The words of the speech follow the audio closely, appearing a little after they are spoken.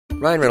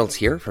Ryan Reynolds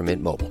here from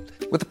Mint Mobile.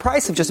 With the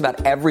price of just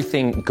about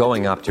everything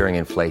going up during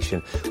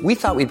inflation, we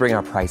thought we'd bring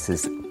our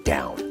prices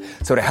down.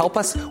 So to help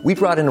us, we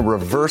brought in a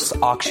reverse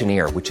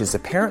auctioneer, which is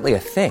apparently a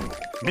thing.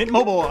 Mint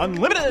Mobile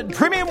Unlimited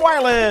Premium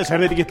Wireless. How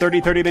to get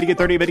 30, 30, bit to get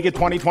 30, bit to get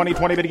 20, 20,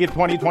 20, bit to get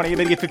 20, 20,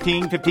 bit to get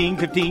 15, 15,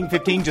 15,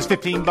 15, just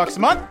 $15 a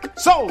month?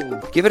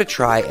 Sold! Give it a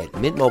try at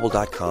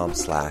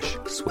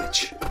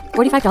mintmobile.com/switch.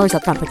 $45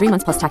 up front for 3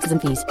 months plus taxes and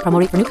fees. Promo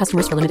rate for new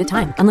customers for limited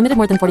time. Unlimited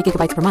more than 40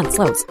 gigabytes per month.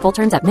 Slows full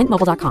terms at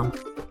mintmobile.com.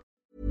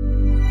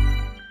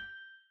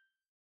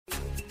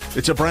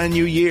 It's a brand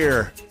new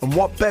year, and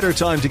what better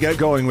time to get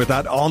going with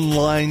that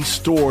online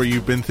store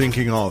you've been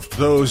thinking of?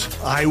 Those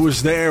 "I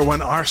was there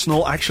when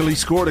Arsenal actually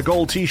scored a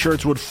goal"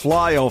 t-shirts would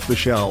fly off the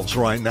shelves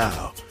right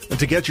now. And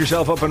to get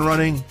yourself up and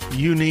running,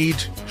 you need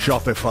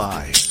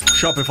Shopify.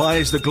 Shopify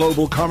is the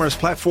global commerce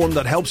platform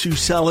that helps you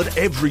sell at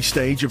every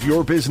stage of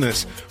your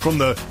business. From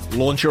the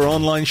launch your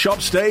online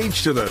shop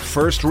stage to the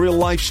first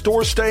real-life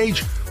store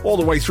stage, all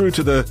the way through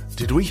to the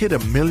 "did we hit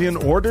 1 million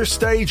orders"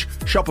 stage,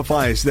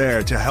 Shopify is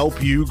there to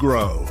help you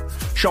grow.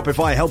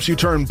 Shopify helps you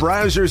turn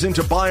browsers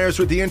into buyers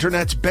with the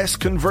internet's best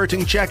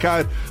converting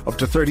checkout, up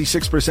to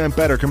 36%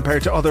 better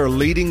compared to other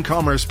leading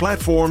commerce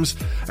platforms,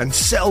 and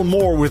sell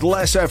more with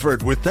less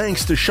effort with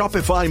thanks to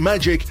Shopify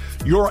Magic,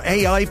 your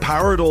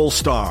AI-powered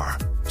all-star.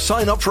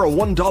 Sign up for a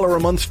 $1 a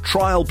month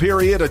trial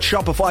period at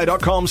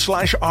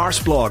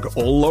shopify.com/arsblog,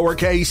 all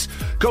lowercase.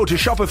 Go to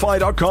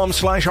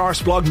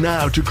shopify.com/arsblog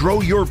now to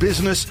grow your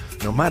business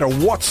no matter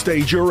what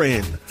stage you're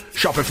in.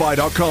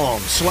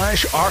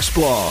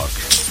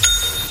 Shopify.com/arsblog.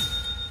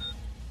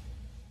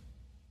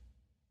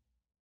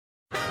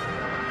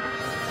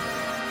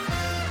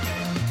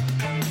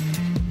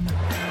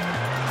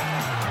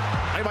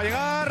 Ahí va a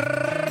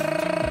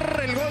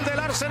llegar el gol del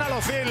Arsenal.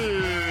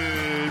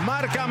 Ozil.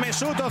 Marca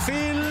Mesut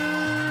Ozil.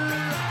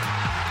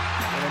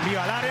 El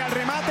envío al área, al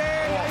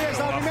remate. Y ahí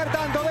está el primer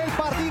tanto del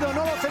partido.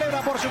 No lo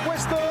celebra, por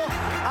supuesto,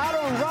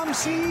 Aaron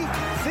Ramsey.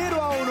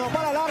 0-1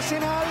 para el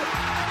Arsenal.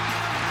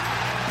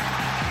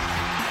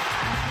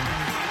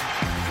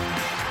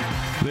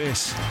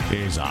 This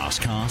is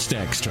Arscast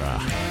Extra.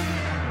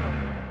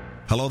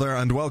 Hello there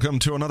and welcome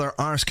to another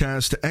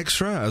Arscast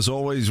Extra, as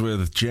always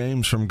with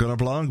James from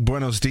Gunnerblog.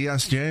 Buenos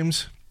dias,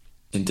 James.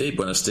 Indeed,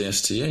 buenos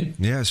dias to you.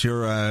 Yes,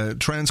 you're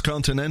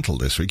transcontinental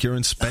this week. You're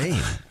in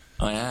Spain.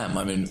 I am.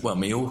 I'm in,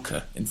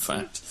 Mallorca, in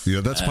fact. Yeah,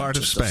 that's part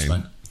of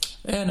Spain.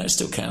 Yeah, no, it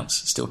still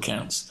counts. It still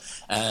counts.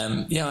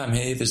 I'm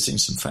here visiting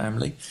some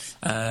family.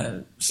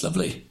 It's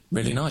lovely.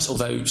 Really nice.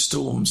 Although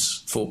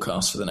storms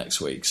forecast for the next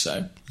week,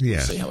 so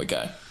we'll see how we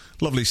go.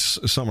 Lovely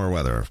summer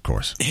weather, of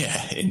course.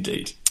 Yeah,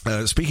 indeed.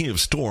 Speaking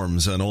of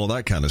storms and all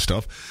that kind of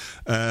stuff,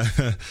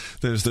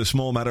 there's the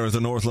small matter of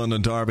the North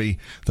London derby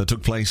that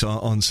took place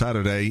on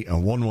Saturday. A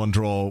 1-1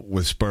 draw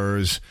with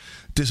Spurs.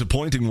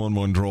 Disappointing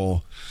 1-1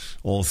 draw,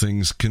 all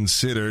things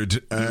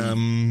considered.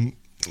 I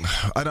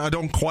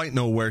don't quite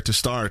know where to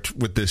start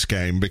with this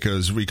game,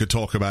 because we could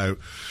talk about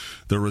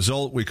the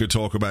result, we could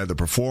talk about the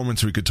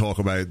performance, we could talk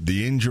about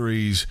the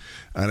injuries,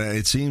 and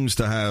it seems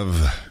to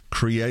have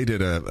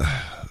created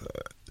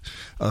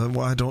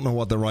I don't know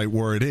what the right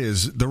word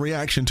is. The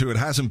reaction to it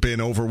hasn't been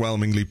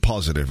overwhelmingly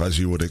positive, as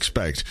you would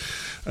expect.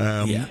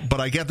 But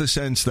I get the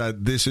sense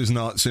that this is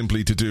not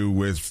simply to do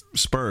with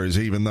Spurs,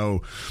 even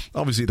though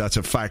obviously that's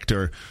a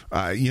factor.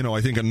 I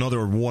think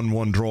another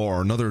 1-1 draw,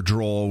 or another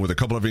draw with a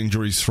couple of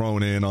injuries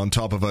thrown in on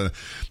top of a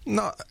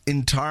not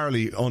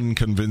entirely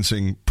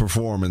unconvincing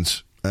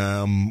performance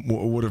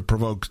would have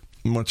provoked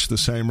much the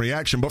same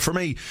reaction. But for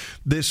me,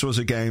 this was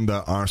a game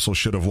that Arsenal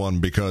should have won,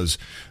 because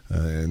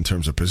in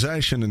terms of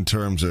possession, in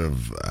terms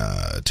of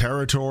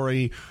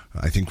territory,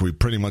 I think we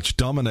pretty much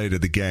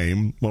dominated the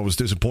game. What was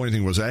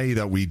disappointing was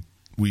that we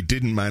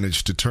didn't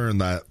manage to turn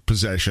that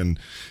possession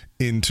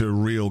into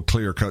real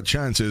clear-cut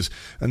chances,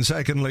 and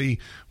secondly,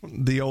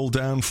 the old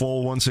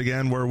downfall once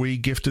again where we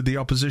gifted the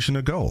opposition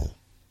a goal.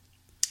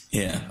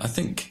 Yeah, I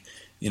think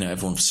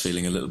everyone was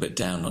feeling a little bit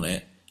down on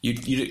it.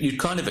 You'd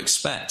kind of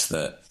expect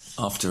that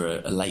after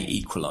a late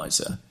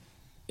equaliser,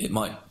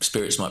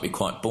 spirits might be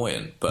quite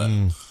buoyant, but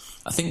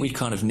I think we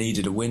kind of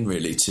needed a win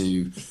really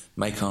to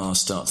make our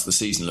start to the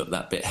season look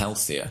that bit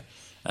healthier.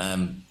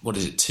 What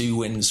is it, 2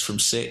 wins from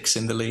 6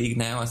 in the league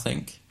now, I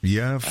think?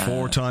 Yeah,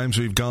 4 times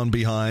we've gone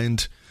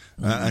behind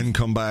and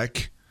come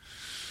back.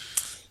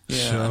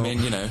 Yeah, so.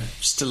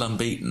 Still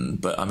unbeaten,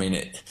 but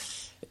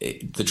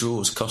the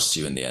draws cost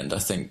you in the end. I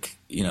think,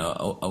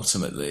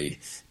 ultimately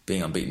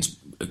being unbeaten's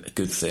a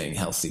good thing,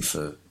 healthy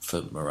for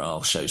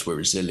morale, shows we're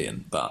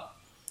resilient, but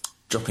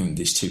dropping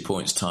these 2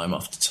 points time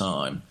after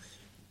time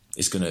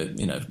is going to,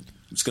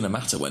 it's going to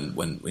matter when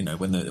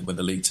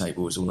the league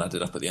table is all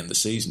added up at the end of the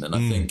season. And I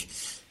think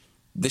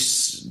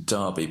this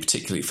derby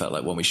particularly felt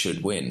like one we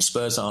should win.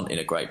 Spurs aren't in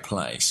a great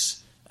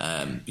place.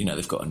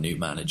 They've got a new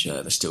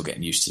manager. They're still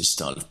getting used to his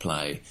style of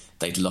play.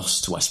 They'd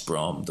lost to West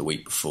Brom the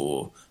week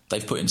before.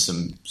 They've put in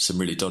some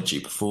really dodgy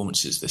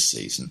performances this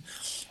season,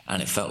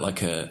 and it felt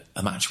like a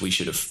match we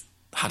should have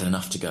had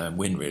enough to go and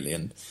win, really.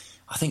 And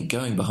I think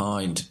going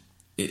behind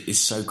is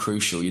so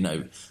crucial.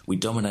 We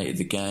dominated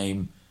the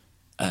game.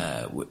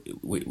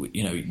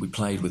 we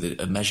played with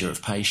a measure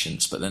of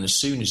patience, but then as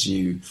soon as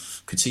you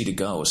concede a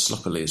goal as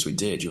sloppily as we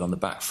did, you're on the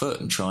back foot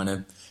and trying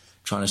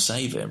to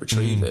save it and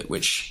retrieve it,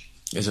 which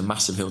is a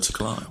massive hill to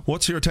climb.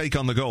 What's your take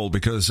on the goal?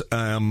 Because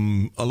a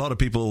lot of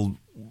people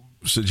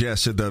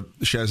suggested that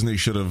Szczesny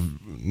should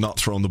have not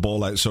thrown the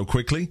ball out so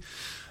quickly.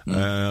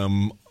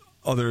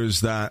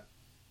 Others that,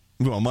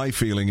 well, my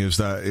feeling is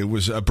that it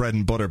was a bread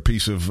and butter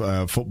piece of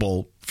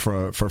football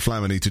for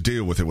Flamini to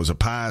deal with. It was a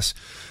pass.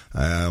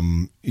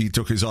 He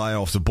took his eye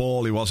off the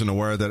ball. He wasn't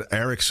aware that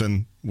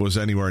Eriksson was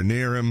anywhere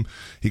near him.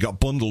 He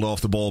got bundled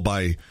off the ball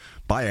by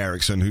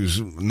Eriksson,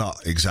 who's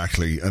not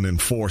exactly an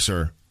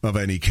enforcer of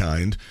any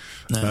kind.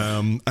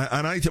 No.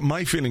 And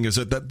my feeling is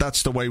that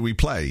that's the way we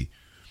play,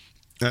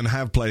 and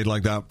have played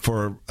like that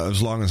for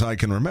as long as I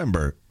can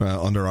remember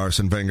under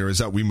Arsene Wenger, is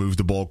that we move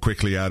the ball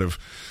quickly out of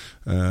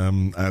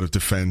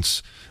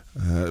defence,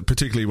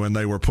 particularly when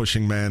they were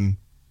pushing men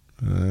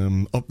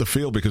up the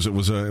field, because it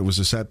was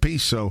a set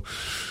piece. So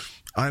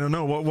I don't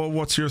know.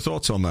 What's your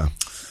thoughts on that?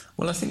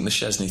 Well, I think the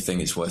Szczesny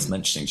thing is worth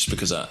mentioning, just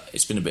because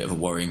it's been a bit of a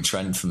worrying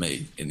trend for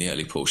me in the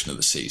early portion of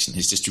the season.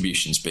 His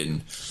distribution's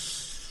been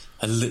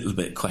a little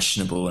bit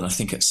questionable, and I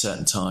think at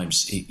certain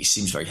times he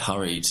seems very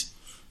hurried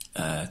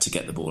to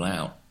get the ball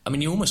out. I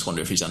mean, you almost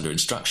wonder if he's under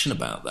instruction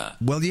about that.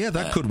 Well, yeah,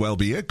 that could well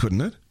be it,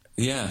 couldn't it?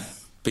 Yeah.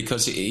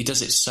 Because he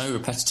does it so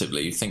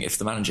repetitively. You think if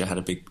the manager had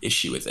a big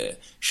issue with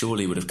it,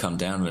 surely he would have come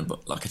down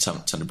like a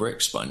ton of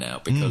bricks by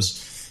now,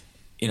 because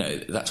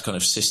that kind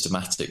of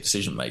systematic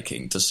decision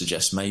making does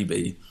suggest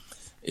maybe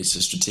it's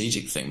a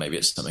strategic thing. Maybe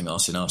it's something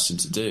Arsene asked him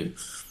to do.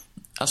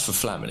 As for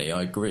Flamini,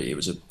 I agree, it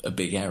was a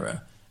big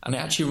error. And it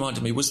actually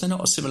reminded me, was there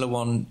not a similar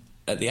one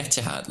at the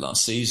Etihad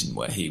last season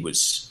where he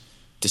was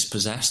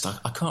dispossessed?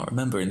 I can't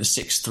remember. In the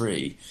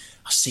 6-3,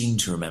 I seem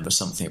to remember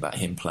something about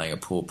him playing a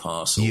poor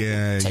pass or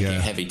taking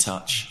a heavy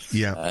touch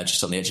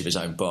just on the edge of his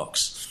own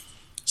box.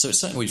 So it's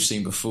something we've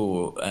seen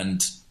before,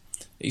 and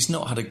he's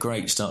not had a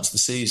great start to the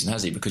season,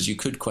 has he? Because you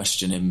could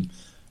question him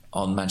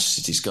on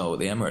Manchester City's goal at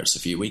the Emirates a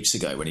few weeks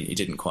ago when he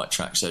didn't quite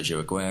track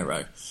Sergio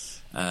Aguero.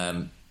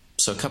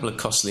 So a couple of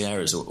costly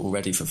errors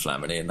already for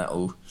Flamini, and that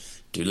will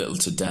do little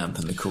to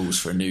dampen the calls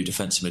for a new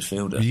defensive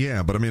midfielder.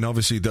 Yeah, but I mean,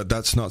 obviously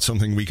that's not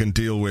something we can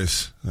deal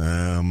with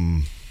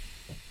in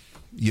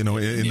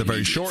the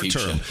very short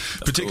term,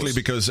 particularly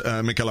because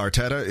Mikel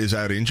Arteta is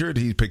out injured.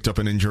 He picked up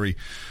an injury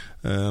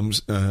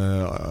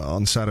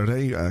on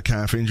Saturday, a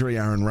calf injury.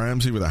 Aaron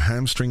Ramsey with a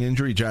hamstring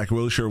injury. Jack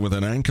Wilshere with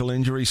an ankle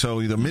injury.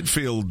 So the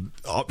midfield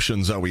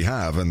options that we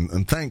have,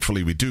 and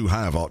thankfully we do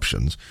have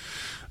options,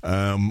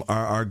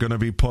 are going to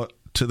be put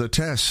to the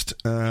test.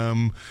 I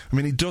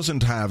mean, he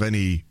doesn't have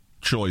any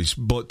choice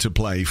but to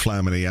play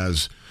Flamini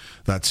as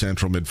that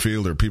central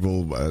midfielder.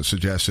 People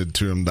suggested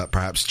to him that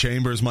perhaps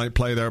Chambers might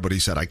play there, but he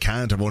said, I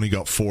can't, I've only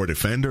got 4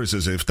 defenders,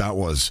 as if that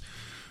was,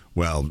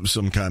 well,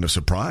 some kind of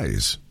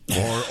surprise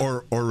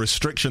or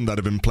restriction that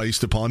had been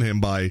placed upon him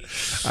by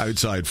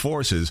outside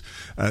forces.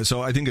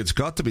 So I think it's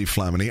got to be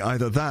Flamini,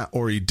 either that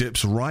or he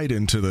dips right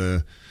into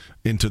the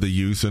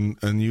youth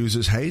and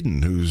uses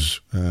Hayden,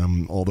 who's,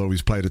 although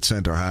he's played at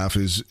centre-half,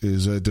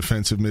 is a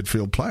defensive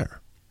midfield player.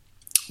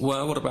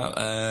 Well, what about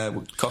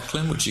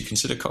Coquelin? Would you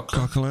consider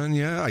Coquelin? Coquelin,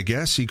 yeah, I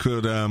guess he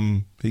could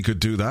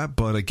do that,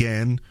 but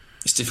again,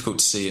 it's difficult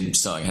to see him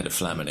starting ahead of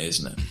Flamini,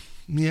 isn't it?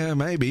 Yeah,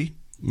 maybe,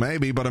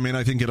 but I mean,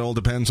 I think it all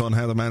depends on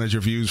how the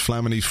manager views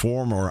Flamini's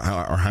form, or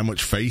how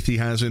much faith he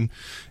has in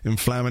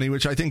Flamini,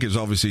 which I think is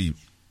obviously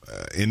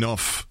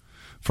enough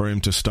for him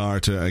to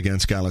start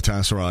against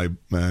Galatasaray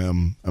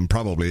and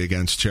probably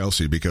against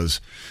Chelsea, because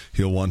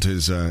he'll want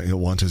his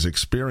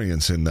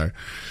experience in there.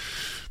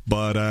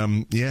 But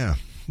yeah.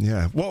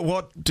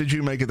 What did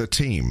you make of the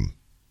team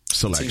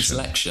selection? Team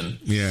selection?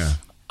 Yeah.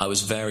 I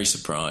was very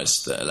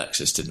surprised that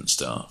Alexis didn't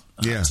start,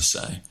 I have to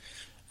say.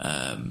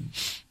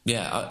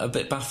 A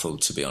bit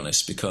baffled, to be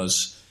honest,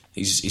 because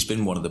he's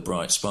been one of the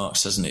bright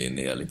sparks, hasn't he, in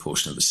the early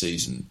portion of the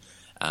season,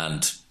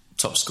 and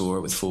top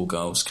scorer with 4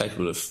 goals,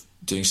 capable of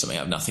doing something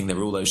out of nothing. There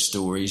were all those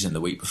stories in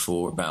the week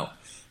before about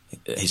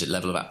his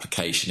level of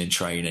application in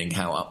training,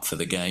 how up for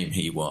the game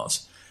he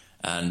was,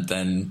 and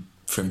then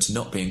for him to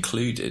not be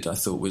included, I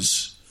thought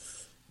was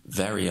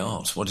very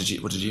odd. What did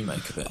you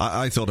make of it?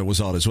 I thought it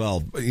was odd as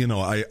well.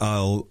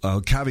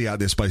 I'll caveat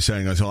this by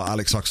saying I thought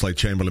Alex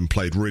Oxlade-Chamberlain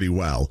played really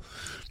well,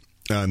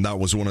 and that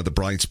was one of the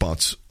bright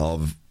spots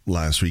of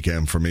last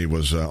weekend for me,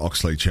 was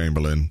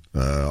Oxlade-Chamberlain.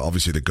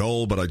 Obviously the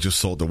goal, but I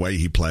just thought the way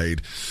he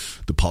played,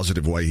 the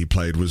positive way he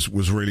played, was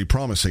really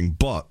promising.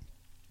 But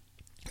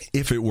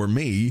if it were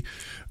me,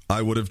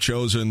 I would have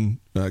chosen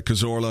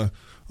Cazorla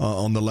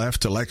on the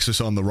left,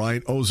 Alexis on the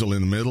right, Ozil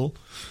in the middle.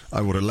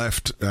 I would have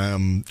left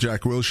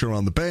Jack Wilshere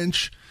on the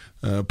bench,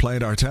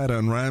 played Arteta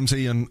and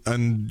Ramsey,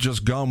 and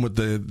just gone with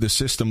the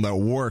system that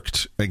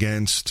worked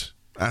against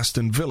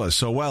Aston Villa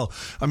so well.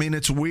 I mean,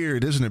 it's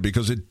weird, isn't it?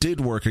 Because it did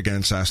work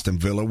against Aston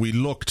Villa. We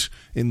looked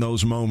in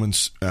those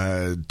moments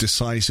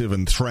decisive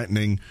and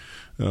threatening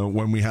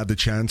when we had the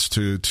chance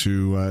to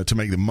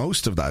make the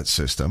most of that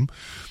system.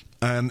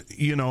 And,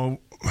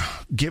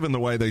 given the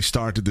way they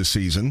started the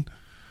season,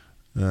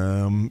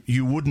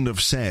 you wouldn't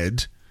have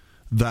said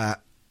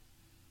that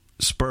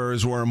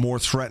Spurs were a more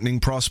threatening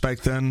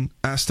prospect than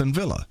Aston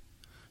Villa.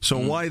 So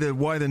why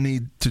the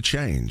need to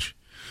change?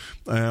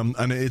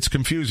 And it's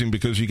confusing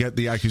because you get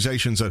the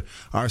accusations that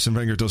Arsene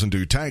Wenger doesn't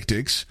do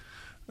tactics,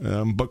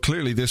 but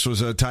clearly this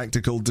was a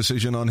tactical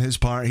decision on his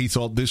part. He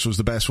thought this was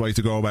the best way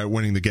to go about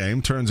winning the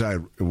game. Turns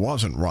out it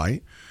wasn't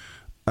right.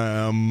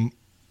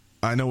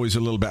 I know he's a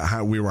little bit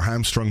we were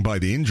hamstrung by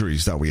the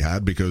injuries that we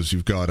had, because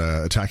you've got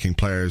attacking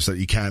players that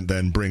you can't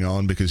then bring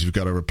on because you've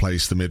got to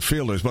replace the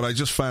midfielders. But I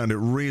just found it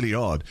really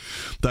odd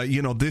that,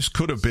 this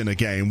could have been a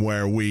game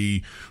where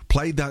we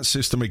played that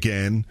system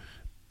again.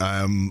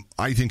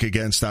 I think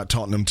against that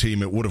Tottenham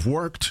team it would have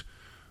worked.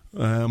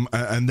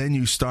 And then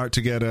you start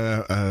to get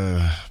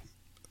a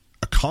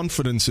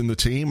confidence in the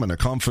team and a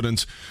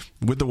confidence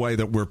with the way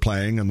that we're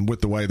playing and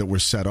with the way that we're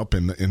set up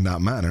in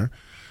that manner.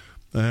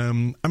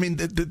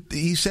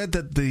 He said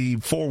that the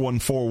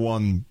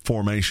 4-1-4-1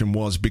 formation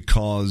was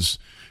because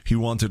he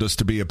wanted us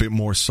to be a bit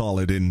more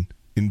solid in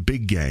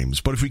big games.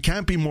 But if we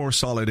can't be more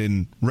solid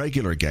in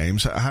regular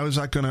games, how is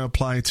that going to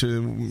apply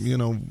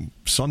to,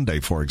 Sunday,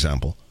 for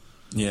example?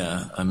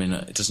 Yeah,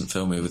 it doesn't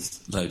fill me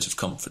with loads of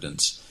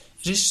confidence.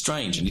 It is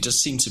strange, and he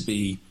does seem to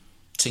be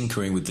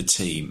tinkering with the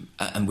team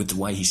and with the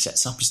way he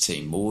sets up his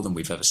team more than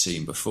we've ever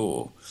seen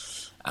before.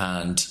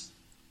 And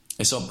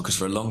it's odd because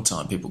for a long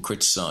time people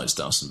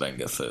criticised Arsene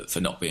Wenger for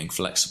not being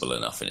flexible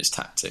enough in his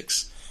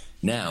tactics.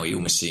 Now he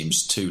almost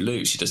seems too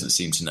loose. He doesn't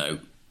seem to know,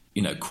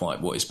 quite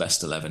what his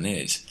best 11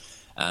 is.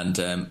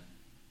 And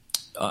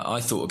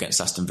I thought against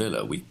Aston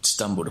Villa we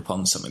stumbled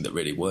upon something that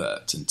really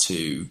worked, and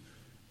to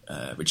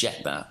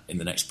reject that in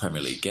the next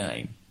Premier League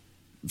game,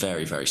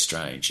 very, very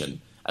strange. And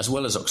as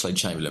well as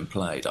Oxlade-Chamberlain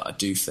played, I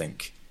do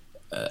think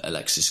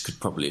Alexis could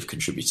probably have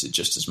contributed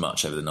just as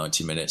much over the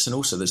 90 minutes. And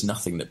also there's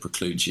nothing that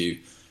precludes you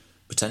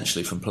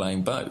potentially from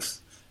playing both.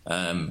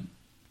 And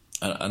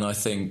I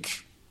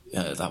think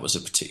that was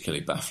a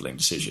particularly baffling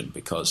decision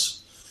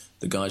because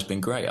the guy's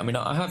been great.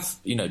 I have,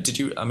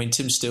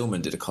 Tim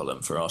Stillman did a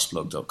column for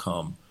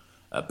askblog.com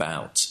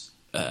about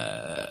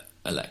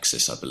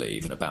Alexis, I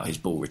believe, and about his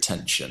ball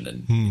retention.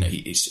 And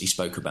he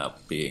spoke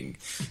about being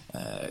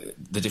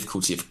the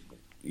difficulty of,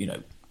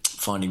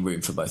 finding room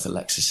for both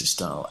Alexis'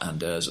 style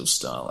and Ozil's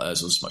style.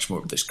 Ozil's much more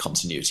of this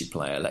continuity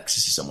player.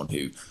 Alexis is someone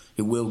who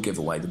will give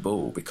away the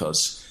ball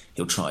because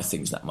he'll try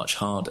things that much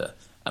harder.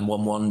 And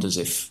one wonders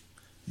if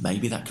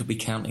maybe that could be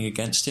counting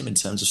against him in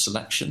terms of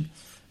selection.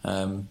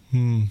 But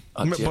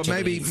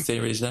maybe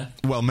theories there.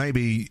 Well,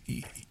 maybe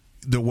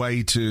the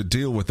way to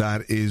deal with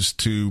that is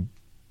to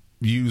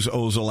use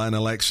Ozil and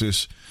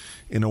Alexis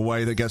in a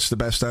way that gets the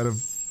best out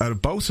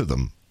of both of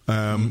them.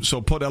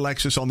 So put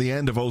Alexis on the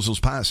end of Ozil's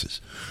passes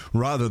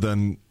rather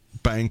than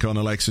bank on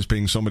Alexis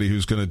being somebody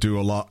who's going to do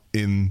a lot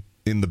in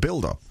the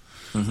build-up.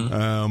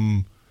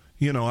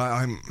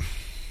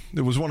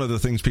 It was one of the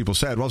things people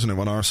said, wasn't it,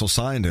 when Arsenal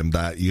signed him,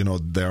 that,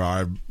 there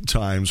are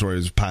times where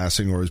his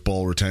passing or his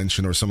ball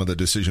retention or some of the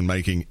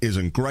decision-making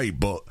isn't great,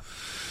 but,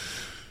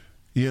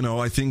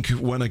 I think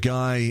when a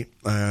guy,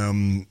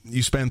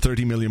 you spend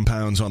 £30 million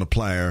on a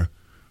player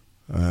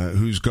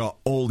who's got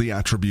all the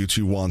attributes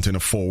you want in a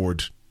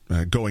forward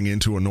going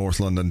into a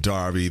North London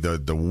derby,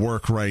 the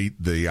work rate,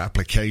 the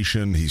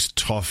application, he's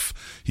tough,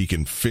 he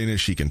can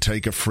finish, he can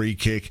take a free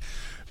kick,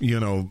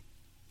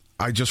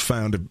 I just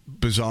found it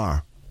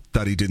bizarre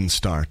that he didn't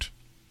start.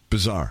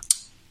 Bizarre.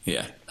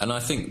 Yeah, and I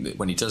think that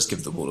when he does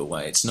give the ball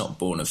away, it's not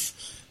born of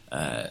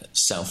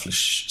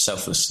selfishness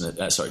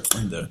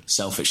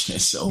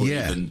or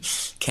even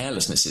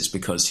carelessness. It's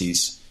because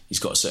he's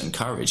got a certain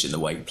courage in the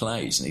way he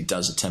plays, and he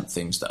does attempt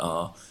things that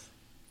are,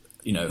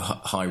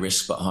 high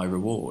risk but high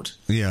reward.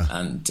 Yeah,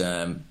 and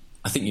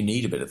I think you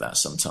need a bit of that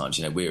sometimes.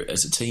 We're,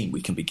 as a team,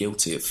 we can be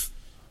guilty of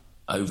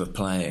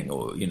overplaying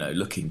or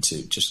looking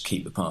to just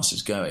keep the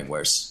passes going,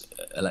 whereas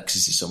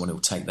Alexis is someone who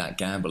will take that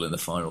gamble in the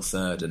final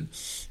third, and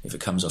if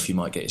it comes off you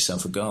might get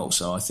yourself a goal.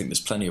 So I think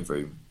there's plenty of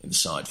room in the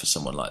side for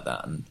someone like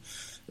that, and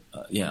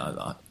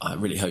I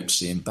really hope to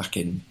see him back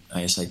in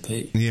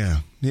ASAP. Yeah,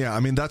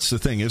 that's the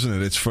thing, isn't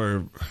it? It's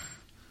for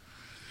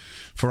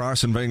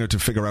Arsene Wenger to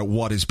figure out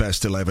what his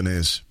best 11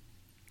 is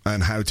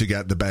and how to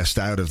get the best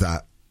out of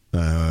that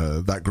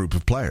group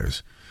of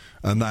players.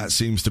 And that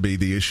seems to be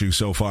the issue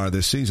so far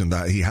this season,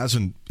 that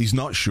he's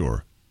not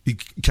sure. He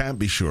can't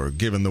be sure,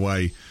 given the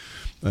way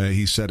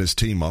he set his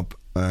team up,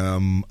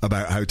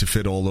 about how to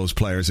fit all those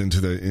players into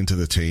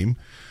the team.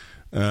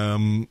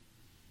 And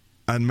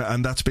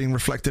that's being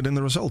reflected in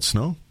the results,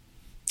 no?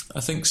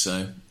 I think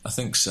so.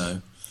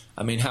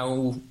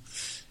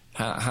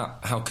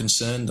 How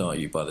concerned are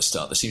you by the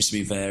start? There seems to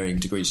be varying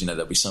degrees.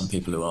 There'll be some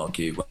people who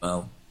argue,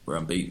 well, we're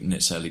unbeaten,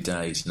 it's early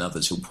days, and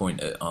others who'll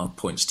point at our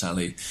points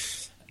tally.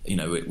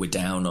 We're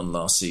down on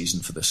last season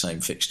for the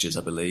same fixtures,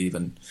 I believe,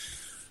 and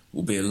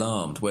we'll be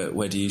alarmed.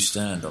 Where do you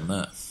stand on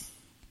that?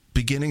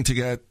 Beginning to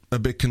get a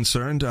bit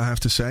concerned, I have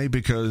to say,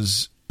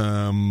 because,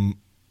 there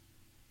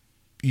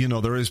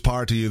is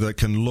part of you that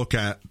can look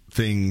at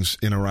things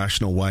in a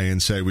rational way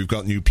and say, we've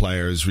got new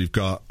players, we've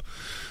got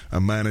a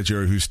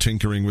manager who's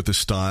tinkering with the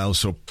style,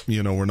 so,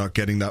 we're not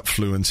getting that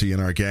fluency in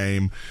our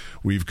game.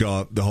 We've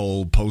got the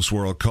whole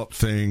post-World Cup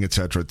thing,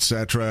 etc.,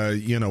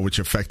 which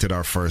affected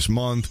our first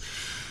month.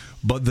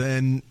 But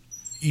then,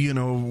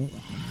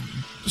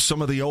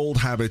 some of the old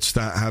habits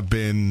that have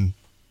been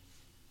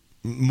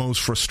most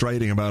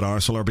frustrating about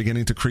Arsenal are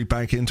beginning to creep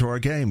back into our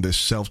game. This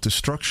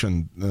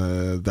self-destruction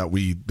that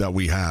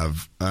we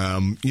have.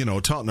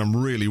 Tottenham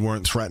really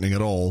weren't threatening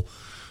at all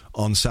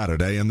on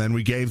Saturday, and then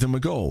we gave them a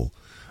goal.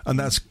 And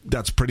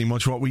that's pretty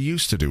much what we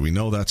used to do. We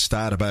know that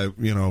stat about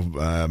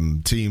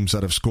teams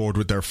that have scored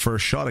with their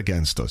first shot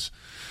against us.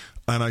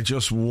 And I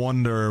just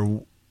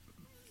wonder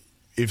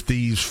if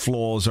these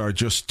flaws are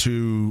just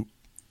too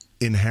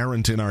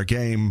inherent in our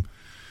game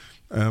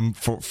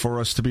for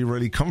us to be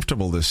really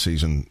comfortable this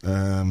season.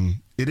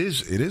 It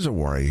is a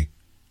worry,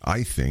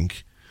 I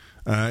think.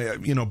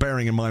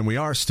 Bearing in mind we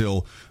are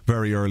still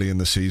very early in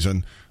the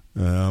season.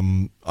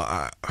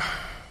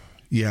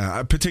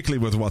 Particularly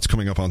with what's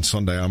coming up on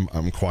Sunday,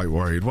 I'm quite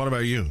worried. What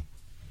about you?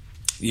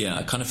 Yeah,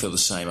 I kind of feel the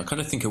same. I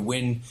kind of think a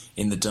win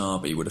in the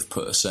derby would have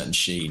put a certain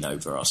sheen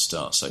over our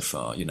start so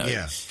far. It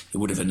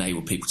would have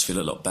enabled people to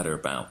feel a lot better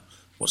about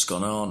what's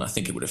gone on. I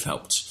think it would have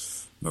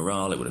helped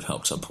morale. It would have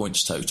helped our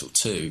points total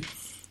too.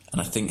 And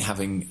I think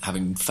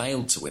having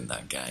failed to win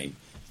that game,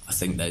 I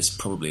think there's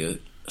probably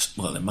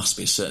there must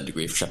be a certain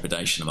degree of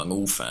trepidation among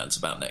all fans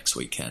about next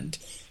weekend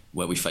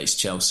where we face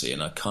Chelsea.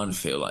 And I kind of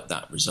feel like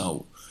that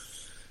result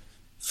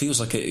feels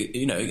like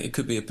it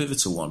could be a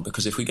pivotal one,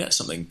 because if we get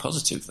something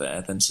positive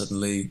there, then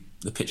suddenly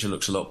the picture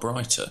looks a lot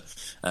brighter.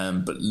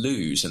 But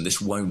lose, and this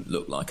won't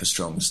look like a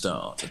strong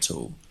start at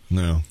all.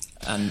 No.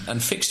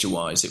 And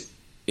fixture-wise,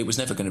 it was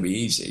never going to be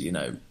easy,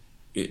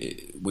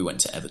 we went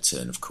to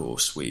Everton, of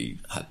course. We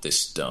had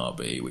this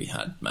derby. We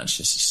had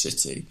Manchester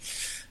City.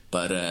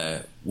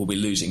 But we'll be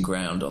losing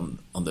ground on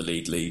the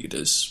league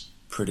leaders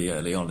pretty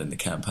early on in the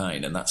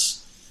campaign. And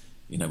that's,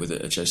 with a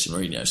Jose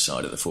Mourinho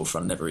side at the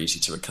forefront, never easy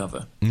to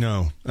recover.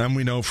 No. And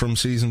we know from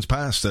seasons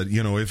past that,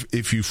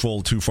 if you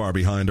fall too far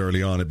behind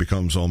early on, it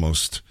becomes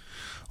almost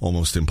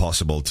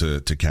impossible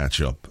to catch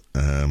up.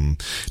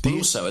 But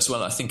also, as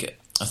well, I think,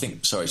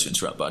 sorry to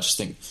interrupt, but I just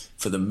think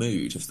for the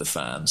mood of the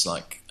fans,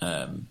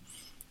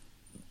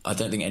 I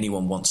don't think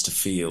anyone wants to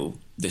feel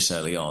this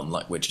early on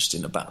like we're just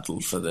in a battle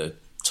for the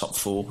top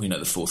four,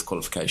 the fourth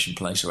qualification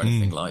place or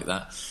anything like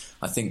that.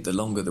 I think the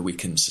longer that we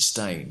can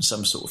sustain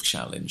some sort of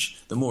challenge,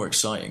 the more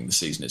exciting the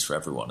season is for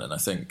everyone. And I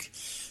think,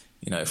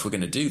 if we're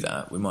going to do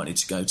that, we might need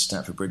to go to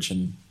Stamford Bridge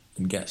and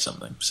get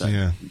something.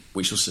 So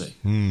we shall see.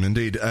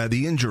 Indeed.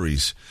 The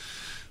injuries.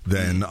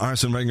 Then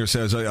Arsene Wenger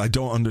says, I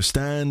don't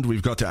understand.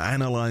 We've got to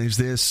analyse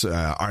this.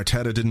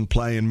 Arteta didn't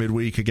play in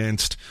midweek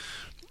against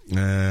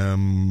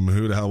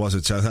who the hell was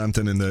it?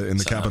 Southampton in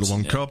the Capital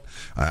One Cup.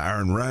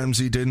 Aaron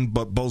Ramsey didn't,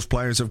 but both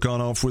players have gone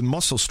off with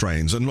muscle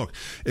strains. And look,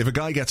 if a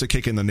guy gets a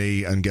kick in the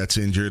knee and gets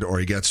injured, or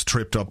he gets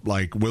tripped up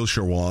like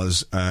Wilshere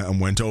was and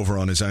went over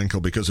on his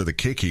ankle because of the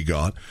kick he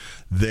got,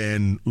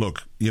 then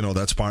look,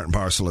 that's part and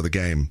parcel of the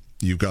game.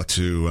 You've got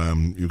to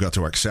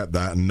accept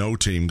that, and no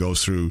team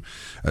goes through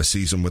a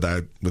season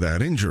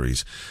without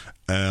injuries.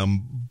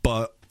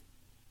 But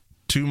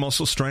 2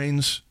 muscle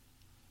strains,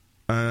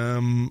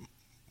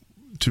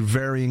 to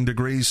varying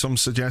degrees. Some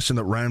suggestion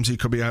that Ramsey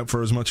could be out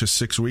for as much as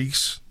 6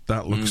 weeks.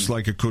 That looks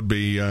like it could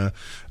be a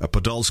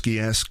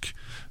Podolski-esque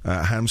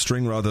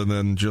hamstring rather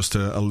than just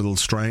a little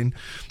strain.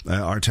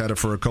 Arteta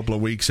for a couple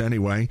of weeks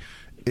anyway.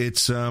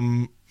 It's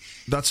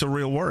that's a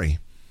real worry.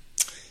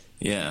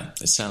 Yeah,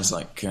 it sounds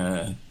like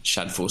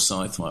Shad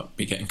Forsyth might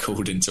be getting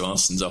called into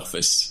Arsenal's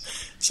office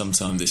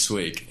sometime this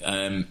week.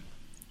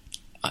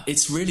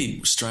 It's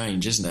really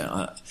strange, isn't it?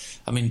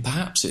 I mean,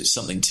 perhaps it's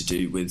something to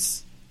do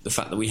with the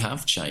fact that we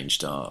have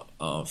changed our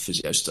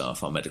physio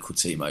staff, our medical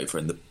team over,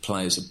 and the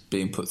players are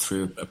being put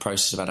through a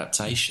process of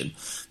adaptation.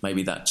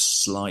 Maybe that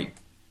slight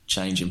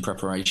change in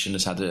preparation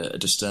has had a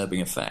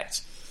disturbing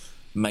effect.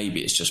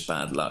 Maybe it's just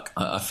bad luck.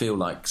 I feel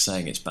like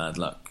saying it's bad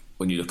luck,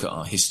 when you look at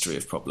our history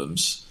of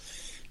problems,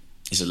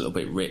 is a little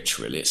bit rich,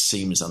 really. It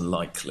seems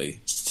unlikely,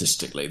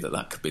 statistically,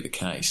 that could be the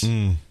case.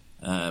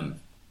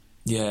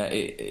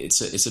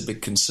 It's a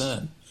big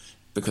concern,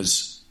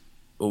 because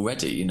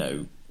already,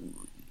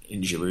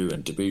 in Giroud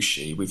and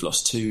Debuchy, we've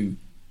lost 2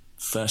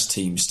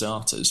 first-team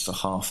starters for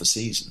half a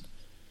season.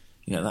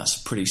 That's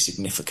a pretty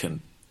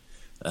significant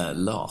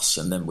loss.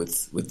 And then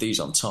with these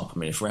on top, I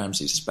mean, if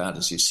Ramsey's as bad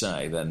as you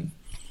say, then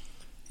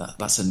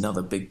that's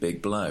another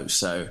big blow.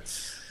 So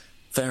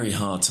very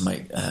hard to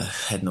make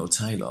head nor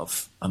tail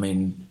of. I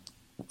mean,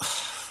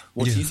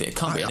 what do you think? It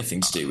can't be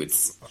anything to do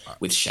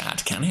with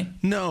Shad, can it?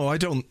 No, I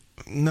don't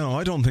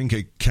think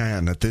it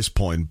can at this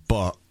point,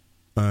 but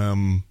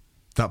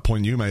that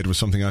point you made was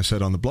something I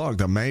said on the blog,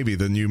 that maybe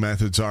the new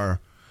methods are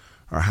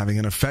having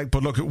an effect.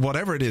 But look,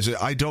 whatever it is,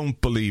 I don't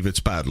believe it's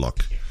bad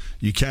luck.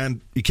 You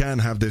can't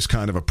have this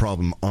kind of a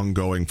problem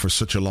ongoing for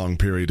such a long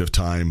period of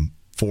time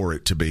for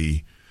it to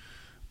be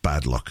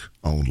bad luck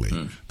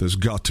only. There's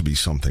got to be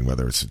something,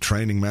 whether it's the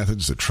training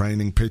methods, the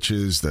training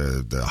pitches,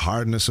 the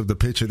hardness of the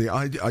pitch.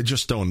 I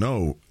just don't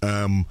know.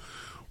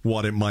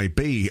 what it might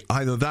be.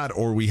 Either that,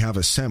 or we have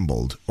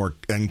assembled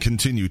and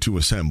continue to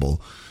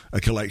assemble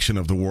a collection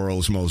of the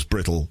world's most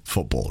brittle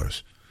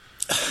footballers.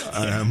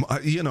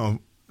 I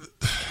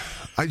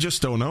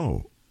just don't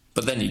know.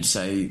 But then you'd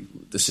say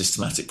the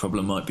systematic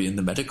problem might be in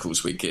the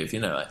medicals we give.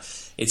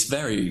 It's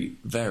very,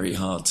 very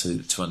hard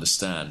to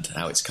understand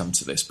how it's come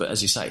to this. But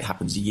as you say, it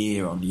happens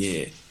year on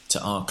year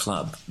to our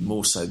club,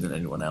 more so than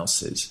anyone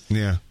else's.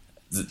 Yeah.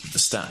 The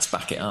stats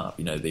back it up.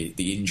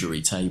 The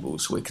injury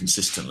tables, we're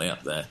consistently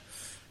up there.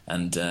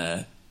 And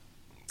there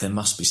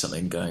must be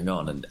something going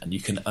on. And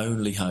you can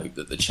only hope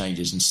that the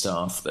changes in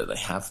staff that they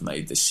have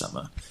made this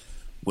summer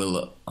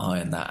will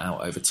iron that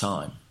out over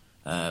time.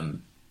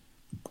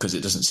 Because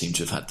it doesn't seem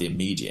to have had the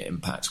immediate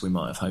impact we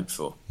might have hoped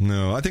for.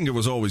 No, I think it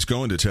was always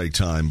going to take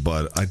time,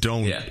 but I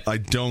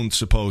don't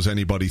suppose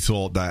anybody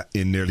thought that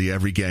in nearly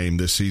every game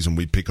this season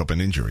we'd pick up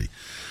an injury.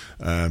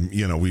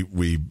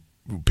 We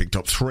picked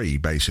up 3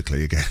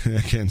 basically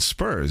against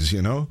Spurs.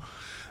 So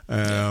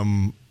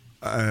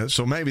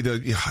maybe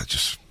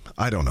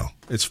I don't know.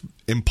 It's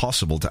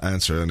impossible to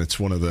answer, and it's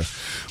one of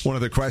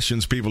the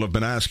questions people have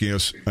been asking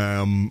us.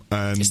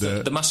 It's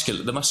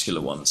the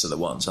muscular ones are the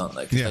ones, aren't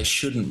they? 'Cause they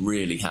shouldn't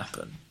really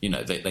happen.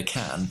 They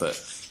can,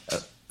 but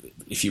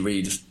if you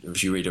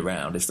read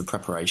around, if the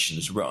preparation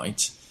is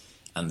right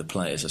and the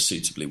players are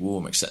suitably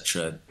warm,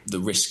 etc., the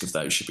risk of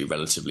those should be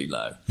relatively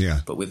low.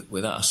 Yeah. But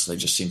with us, they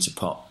just seem to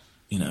pop,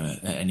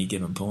 at any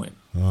given point.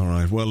 All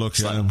right. Well, look,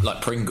 it's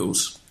like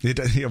Pringles.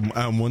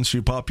 Once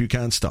you pop, you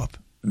can't stop.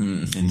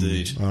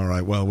 Indeed. All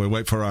right. Well, we'll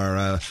wait for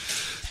our...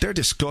 they're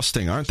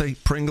disgusting, aren't they,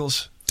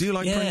 Pringles? Do you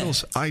like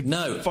Pringles?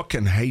 No.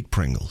 Fucking hate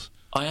Pringles.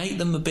 I ate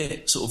them a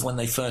bit sort of when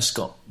they first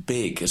got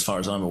big, as far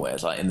as I'm aware.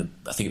 Like I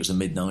think it was the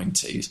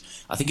mid-90s.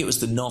 I think it was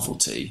the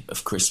novelty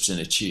of crisps in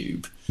a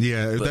tube.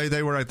 Yeah,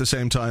 they were at the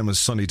same time as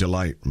Sunny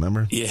Delight,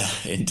 remember? Yeah,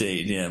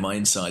 indeed. Yeah, my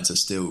insides are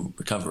still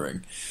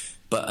recovering.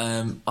 But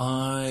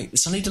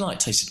Sunny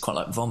Delight tasted quite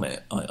like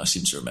vomit, I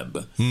seem to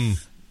remember.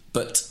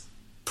 But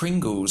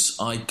Pringles,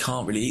 I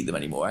can't really eat them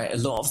anymore. I ate a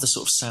lot of the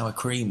sort of sour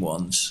cream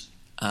ones,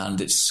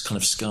 and it's kind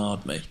of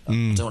scarred me. I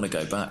don't want to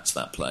go back to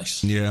that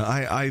place. Yeah,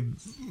 I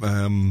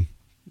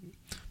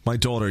my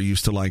daughter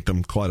used to like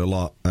them quite a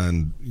lot,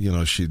 and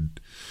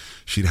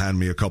she'd hand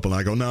me a couple, and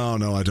I go,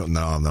 no, I don't,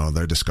 no,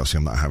 they're disgusting,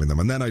 I'm not having them.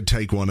 And then I'd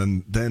take one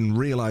and then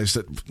realise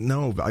that,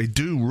 no, I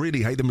do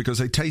really hate them because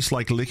they taste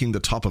like licking the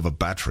top of a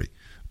battery,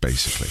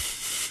 basically.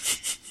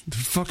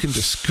 They're fucking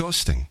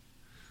disgusting.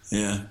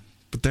 Yeah.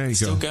 But there you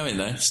go.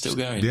 Still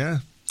going. Yeah.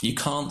 You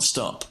can't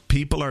stop.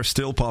 People are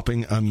still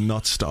popping and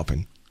not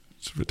stopping.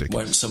 It's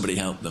ridiculous. Won't somebody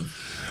help them?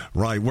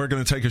 Right, we're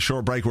going to take a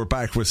short break. We're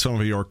back with some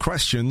of your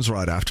questions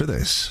right after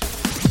this.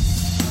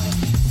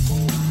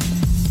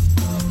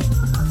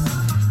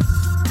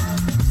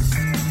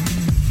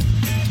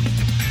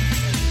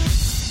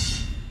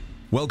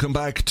 Welcome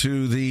back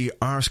to the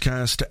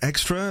Arscast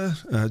Extra.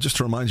 Just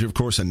to remind you, of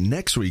course, that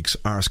next week's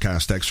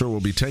Arscast Extra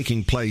will be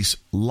taking place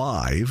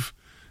live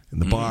in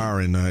the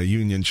bar in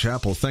Union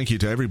Chapel. Thank you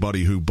to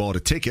everybody who bought a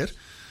ticket.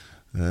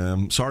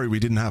 Sorry we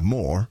didn't have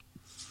more.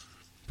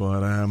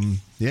 But,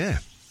 yeah.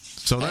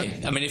 So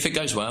if it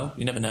goes well,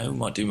 you never know, we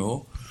might do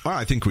more.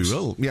 I think we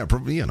will. Yeah,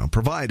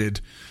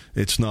 provided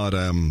it's not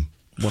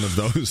one of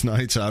those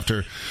nights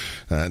after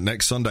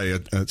next Sunday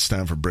at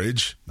Stamford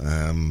Bridge.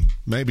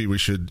 Maybe we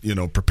should,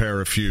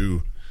 prepare a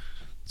few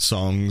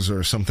songs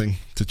or something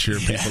to cheer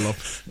people up.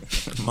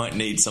 Might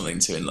need something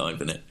to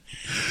enliven it.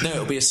 No,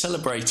 it'll be a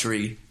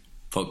celebratory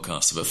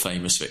podcast of a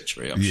famous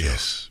victory, I'm sure.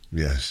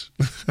 Yes.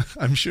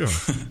 I'm sure.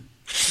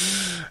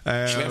 Should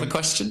we have a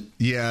question?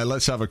 Yeah,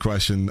 let's have a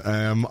question.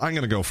 I'm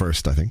going to go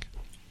first, I think.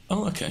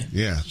 Oh, okay.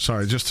 Yeah,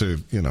 sorry, just to,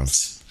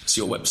 It's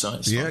your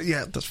website.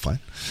 Yeah, that's fine.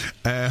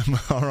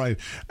 All right.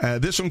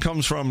 This one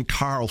comes from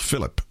Carl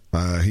Phillip.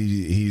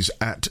 He's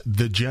at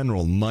The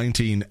General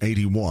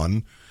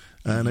 1981.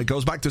 And it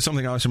goes back to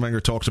something Arsene Wenger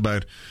talked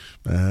about.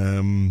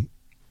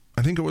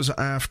 I think it was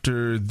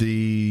after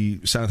the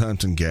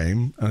Southampton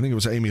game. I think it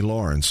was Amy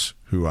Lawrence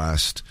who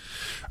asked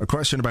a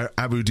question about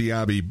Abu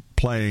Diaby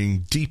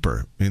playing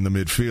deeper in the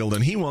midfield.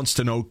 And he wants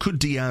to know, could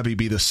Diaby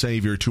be the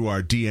saviour to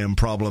our DM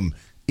problem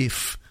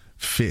if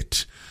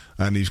fit?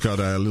 And he's got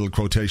a little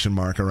quotation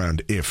mark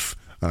around if.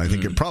 And I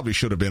think it probably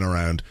should have been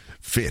around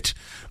fit.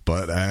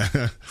 But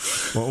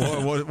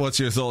what's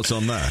your thoughts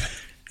on that?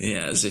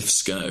 Yeah, as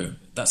ifs go.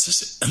 That's a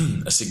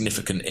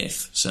significant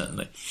if,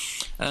 certainly.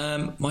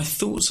 My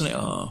thoughts on it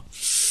are,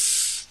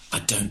 I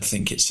don't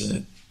think it's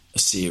a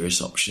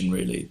serious option,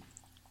 really.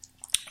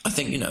 I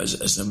think,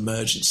 as an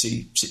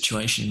emergency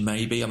situation,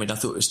 maybe. I mean, I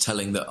thought it was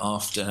telling that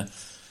after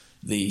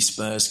the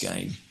Spurs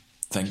game,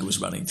 Wenger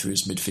was running through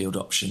his midfield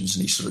options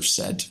and he sort of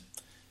said,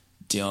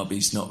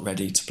 Diaby's not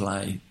ready to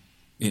play,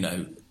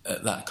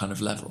 at that kind of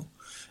level,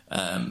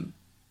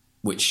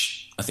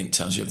 which I think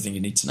tells you everything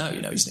you need to know.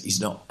 He's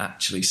not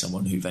actually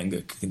someone who Wenger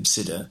could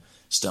consider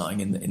starting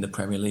in the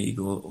Premier League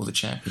or the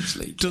Champions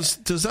League.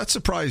 Does that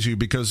surprise you?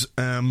 Because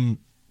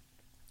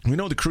we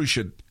know the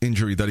cruciate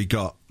injury that he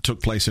got took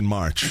place in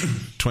March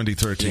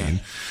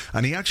 2013,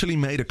 and he actually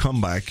made a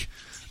comeback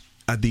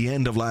at the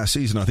end of last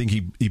season, I think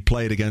he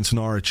played against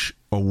Norwich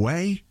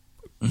away.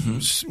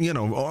 Mm-hmm. You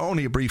know,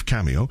 only a brief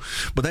cameo.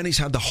 But then he's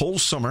had the whole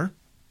summer.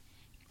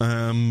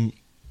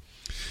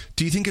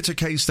 Do you think it's a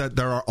case that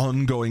there are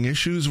ongoing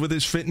issues with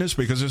his fitness?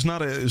 Because it's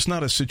not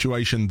a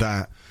situation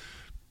that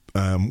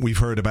we've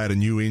heard about a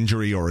new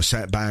injury or a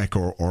setback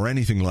or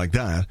anything like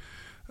that.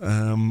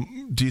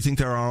 Do you think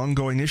there are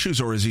ongoing issues,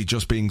 or is he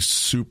just being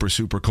super,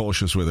 super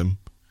cautious with him?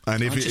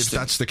 And if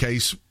that's the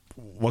case,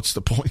 what's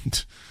the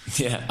point?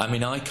 Yeah, I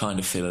mean, I kind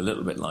of feel a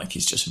little bit like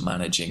he's just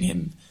managing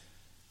him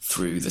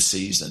through the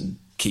season,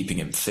 keeping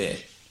him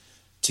fit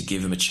to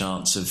give him a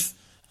chance of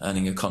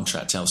earning a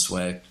contract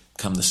elsewhere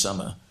come the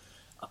summer.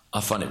 I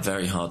find it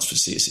very hard to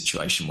foresee a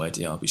situation where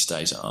Diaby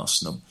stays at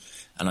Arsenal.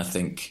 And I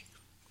think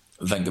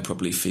Wenger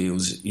probably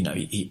feels, you know,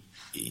 he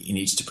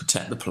needs to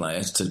protect the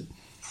player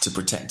to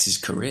protect his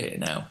career.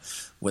 Now,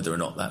 whether or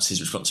not that's his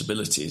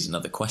responsibility is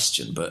another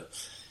question. But,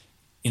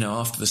 you know,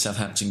 after the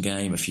Southampton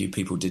game, a few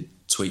people did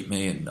tweet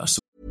me, and I saw.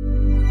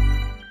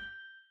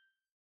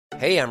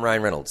 Hey, I'm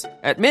Ryan Reynolds.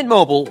 At Mint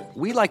Mobile,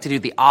 we like to do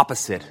the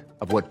opposite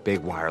of what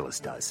Big Wireless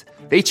does.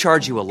 They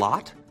charge you a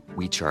lot,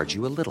 we charge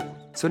you a little.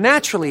 So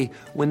naturally,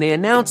 when they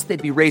announced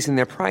they'd be raising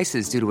their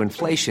prices due to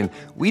inflation,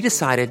 we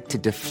decided to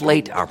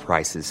deflate our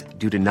prices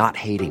due to not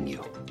hating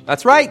you.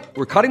 That's right.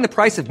 We're cutting the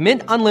price of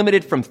Mint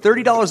Unlimited from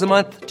 $30 a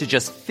month to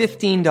just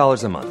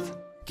 $15 a month.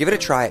 Give it a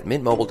try at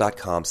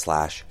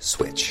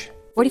mintmobile.com/switch.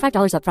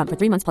 $45 up front for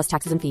 3 months plus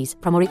taxes and fees.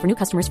 Promo rate for new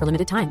customers for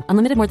limited time.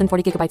 Unlimited more than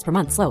 40 gigabytes per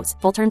month slows.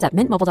 Full terms at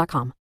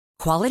mintmobile.com.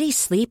 Quality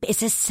sleep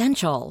is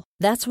essential.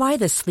 That's why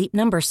the Sleep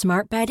Number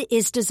Smart Bed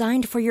is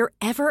designed for your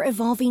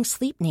ever-evolving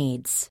sleep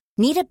needs.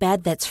 Need a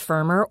bed that's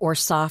firmer or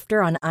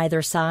softer on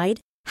either side?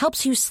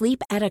 Helps you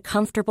sleep at a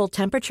comfortable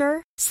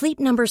temperature? Sleep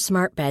Number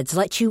Smart Beds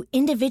let you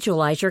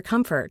individualize your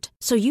comfort,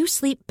 so you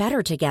sleep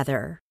better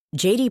together.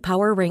 J.D.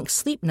 Power ranks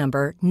Sleep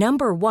Number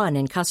number 1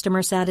 in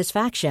customer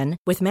satisfaction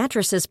with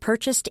mattresses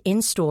purchased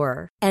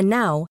in-store. And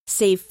now,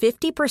 save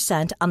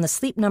 50% on the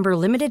Sleep Number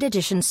Limited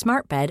Edition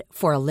Smart Bed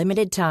for a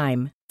limited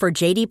time. For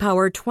J.D.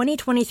 Power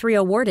 2023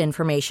 award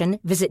information,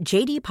 visit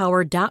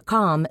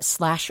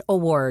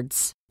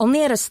jdpower.com/awards.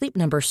 Only at a Sleep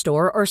Number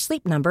store or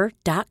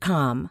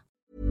sleepnumber.com.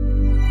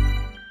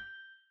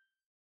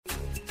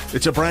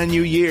 It's a brand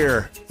new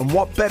year, and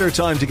what better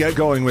time to get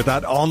going with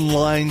that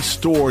online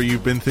store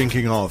you've been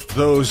thinking of?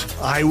 Those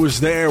 "I was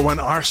there when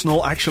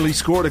Arsenal actually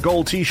scored a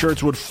goal"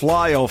 t-shirts would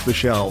fly off the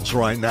shelves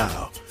right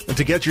now. And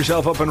to get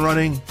yourself up and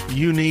running,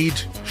 you need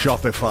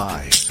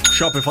Shopify.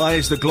 Shopify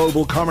is the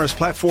global commerce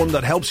platform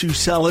that helps you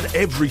sell at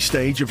every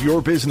stage of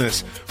your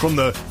business. From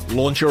the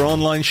launch your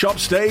online shop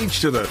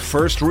stage to the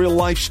first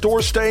real-life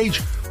store stage,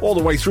 all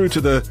the way through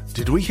to the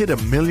 "did we hit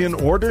 1 million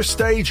orders"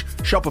 stage,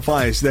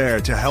 Shopify is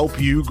there to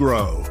help you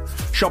grow.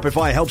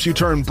 Shopify helps you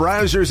turn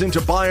browsers into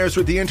buyers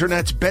with the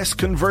internet's best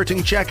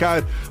converting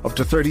checkout, up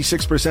to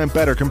 36%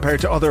 better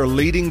compared to other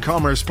leading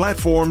commerce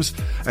platforms,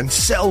 and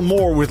sell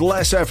more with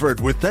less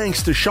effort with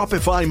thanks to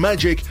Shopify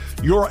Magic,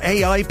 your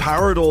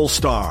AI-powered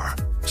all-star.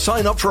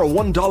 Sign up for a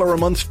 $1 a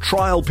month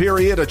trial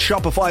period at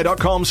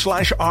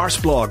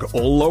shopify.com/arseblog,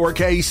 all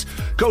lowercase.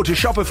 Go to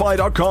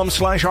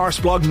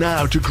shopify.com/arseblog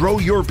now to grow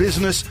your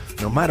business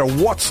no matter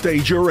what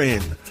stage you're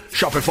in.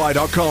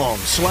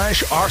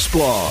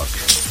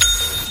 Shopify.com/arseblog.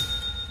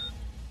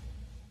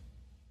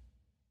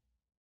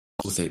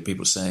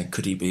 People saying,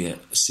 could he be a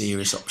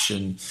serious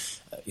option?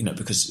 You know,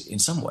 because in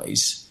some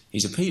ways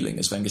he's appealing,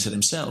 as Wenger said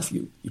himself.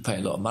 You pay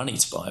a lot of money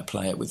to buy a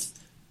player with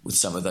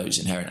some of those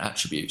inherent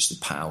attributes, the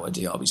power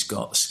Diaby's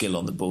got, the skill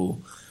on the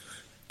ball.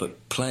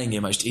 But playing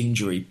your most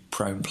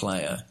injury-prone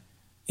player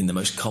in the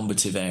most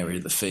combative area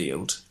of the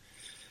field,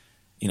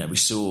 you know, we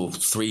saw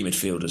 3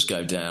 midfielders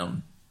go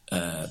down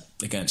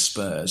against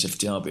Spurs. If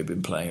Diaby had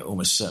been playing, it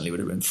almost certainly would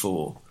have been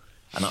 4.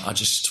 And I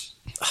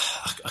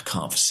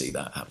can't foresee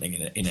that happening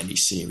in any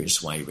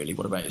serious way, really.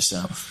 What about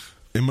yourself?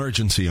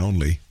 Emergency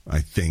only, I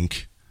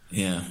think.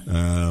 Yeah.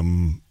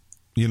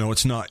 You know,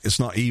 it's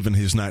not even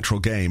his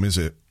natural game, is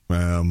it?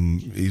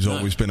 He's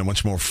always been a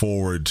much more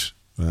forward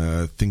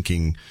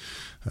thinking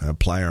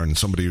player, and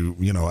somebody who,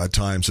 you know, at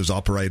times has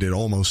operated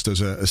almost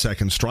as a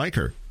second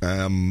striker.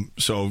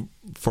 So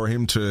for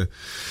him to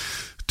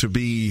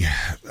be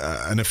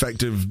an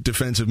effective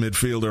defensive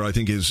midfielder, I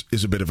think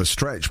is a bit of a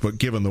stretch. But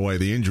given the way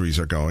the injuries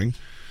are going,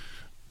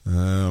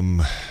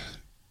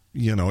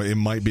 you know, it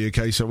might be a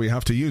case that we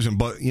have to use him.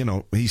 But, you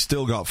know, he's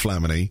still got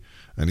Flamini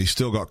and he's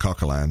still got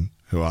Coquelin,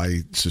 who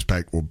I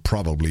suspect will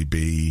probably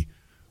be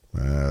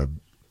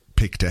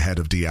picked ahead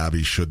of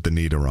Diaby should the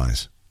need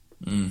arise.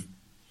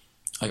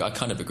 I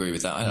kind of agree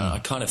with that. I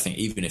kind of think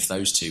even if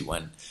those two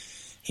went,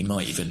 he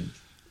might even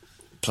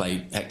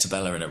play Hector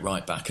Bellerin at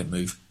right back and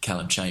move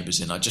Callum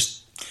Chambers in. I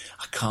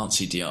can't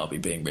see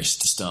Diaby being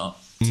risked to start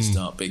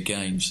big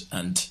games.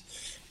 And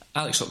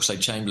Alex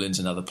Oxlade-Chamberlain's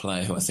another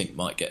player who I think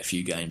might get a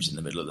few games in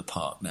the middle of the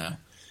park now,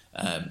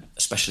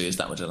 especially as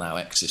that would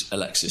allow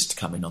Alexis to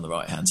come in on the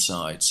right-hand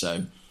side.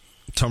 So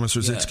Thomas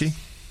Rosicky? Yeah.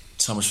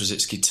 Thomas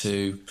Rosicky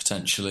too,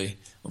 potentially,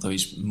 although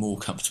he's more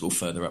comfortable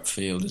further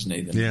upfield, isn't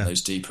he, than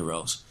those deeper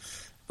roles.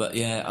 But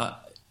yeah,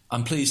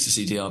 I'm pleased to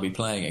see Diaby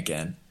playing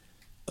again,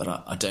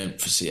 but I don't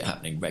foresee it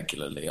happening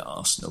regularly at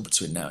Arsenal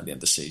between now and the end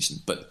of the season.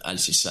 But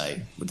as you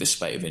say, with this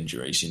spate of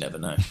injuries, you never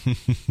know.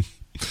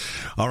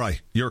 All right,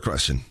 your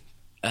question.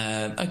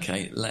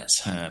 Okay,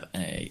 let's have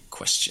a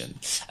question.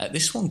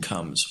 This one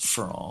comes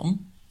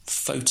from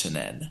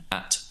Photonen,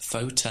 at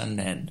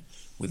Photonen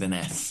with an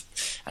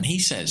F. And he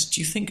says,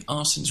 do you think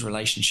Arsene's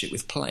relationship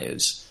with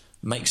players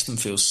makes them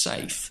feel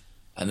safe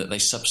and that they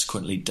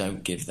subsequently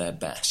don't give their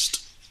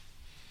best?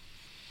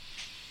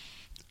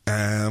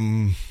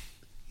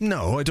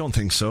 No, I don't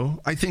think so.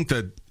 I think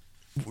that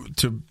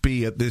to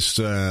be at this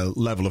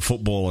level of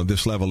football and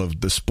this level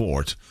of the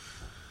sport,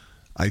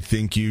 I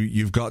think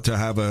you've got to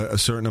have a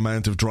certain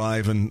amount of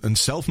drive and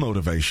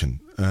self-motivation.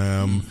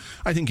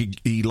 I think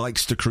he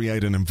likes to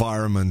create an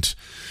environment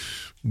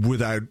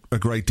without a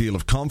great deal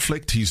of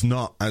conflict. He's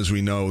not, as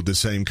we know, the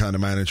same kind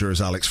of manager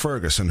as Alex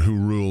Ferguson, who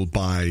ruled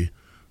by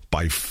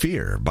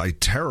fear, by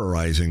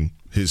terrorising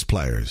his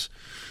players.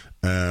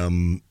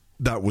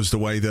 That was the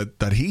way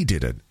that he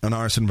did it. And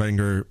Arsene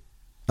Wenger,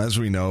 as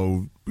we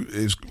know,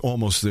 is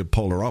almost the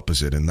polar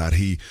opposite in that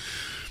he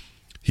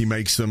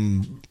makes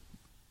them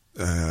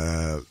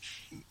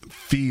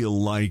feel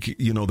like,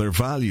 you know, they're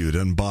valued,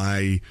 and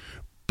by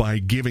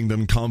giving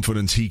them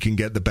confidence, he can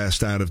get the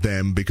best out of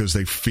them because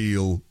they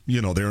feel, you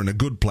know, they're in a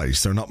good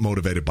place. They're not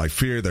motivated by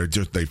fear.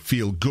 They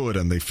feel good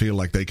and they feel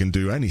like they can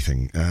do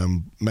anything.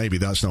 Maybe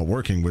that's not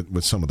working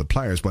with some of the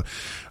players, but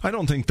I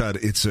don't think that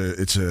it's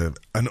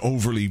an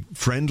overly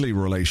friendly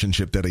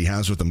relationship that he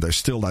has with them. There's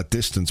still that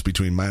distance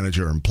between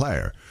manager and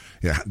player.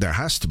 Yeah, there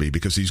has to be,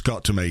 because he's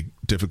got to make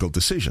difficult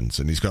decisions,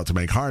 and he's got to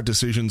make hard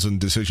decisions and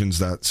decisions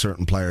that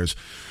certain players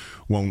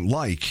won't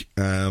like.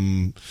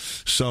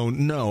 So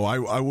no,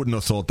 I wouldn't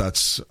have thought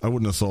that's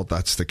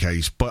the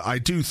case. But I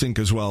do think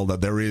as well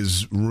that there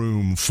is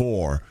room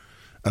for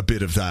a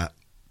bit of that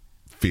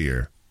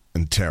fear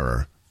and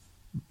terror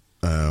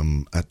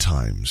at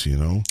times, you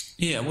know.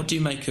 Yeah, what do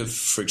you make of,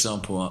 for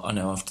example, I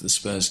know after the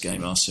Spurs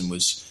game, Arsene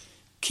was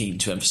keen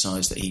to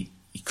emphasise that he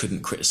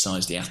couldn't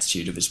criticise the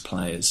attitude of his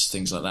players,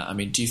 things like that. I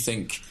mean, do you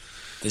think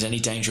there's any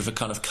danger of a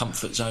kind of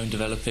comfort zone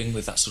developing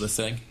with that sort of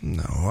thing?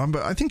 No,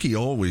 but I think he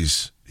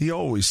always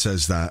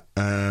says that.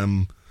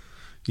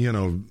 You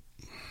know,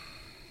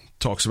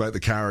 talks about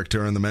the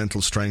character and the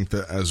mental strength,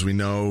 as we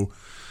know,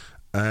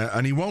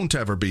 and he won't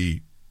ever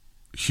be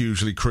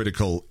hugely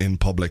critical in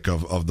public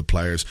of the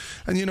players.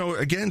 And, you know,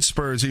 against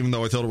Spurs, even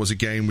though I thought it was a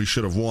game we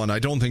should have won, I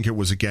don't think it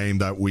was a game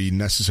that we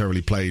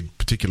necessarily played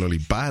particularly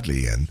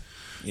badly in.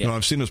 Yeah. You know,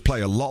 I've seen us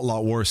play a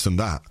lot worse than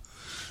that.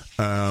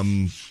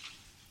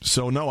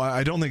 So no,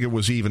 I don't think it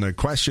was even a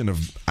question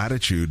of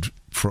attitude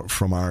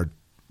from our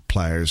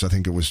players. I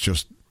think it was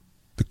just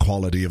the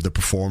quality of the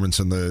performance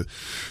and the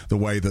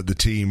way that the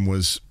team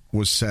was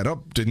set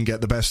up didn't get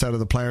the best out of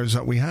the players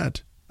that we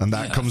had, and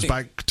that comes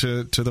back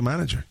to the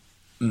manager.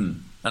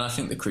 And I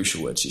think the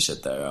crucial words you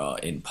said there are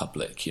in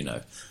public. You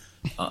know,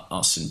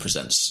 Arsene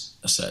presents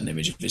a certain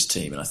image of his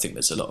team, and I think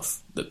there's a lot of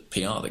the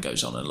PR that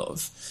goes on, a lot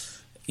of,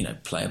 you know,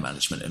 player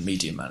management and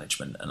media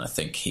management, and I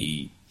think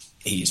he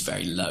is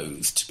very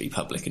loath to be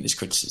public in his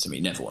criticism. He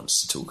never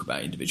wants to talk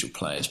about individual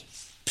players,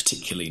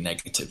 particularly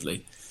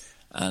negatively.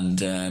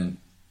 And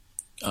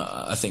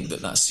I think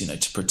that's, you know,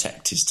 to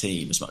protect his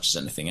team as much as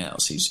anything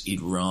else.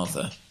 He'd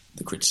rather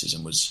the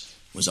criticism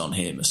was on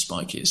him, as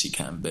spiky as he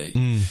can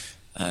be.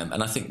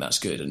 And I think that's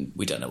good. And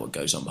we don't know what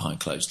goes on behind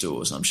closed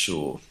doors. And I'm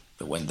sure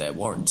that when they're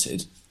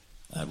warranted,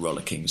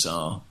 rollickings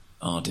are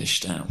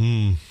dished out.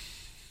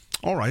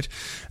 All right.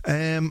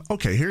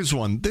 Okay, here's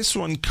one. This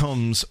one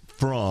comes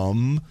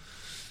from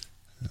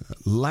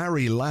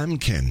Larry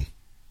Lamkin.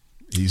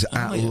 He's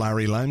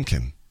Larry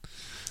Lamkin.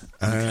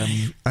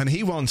 And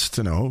he wants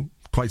to know,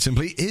 quite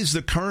simply, is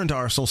the current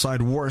Arsenal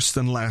side worse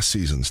than last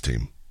season's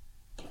team?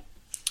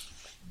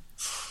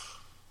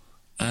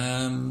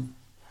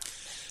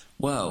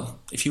 Well,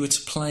 if you were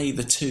to play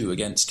the two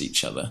against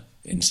each other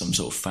in some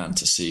sort of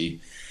fantasy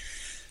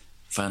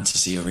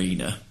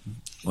arena,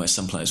 where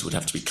some players would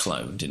have to be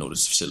cloned in order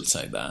to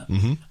facilitate that,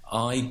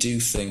 I do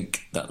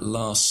think that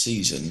last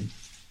season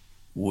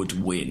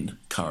would win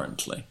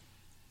currently.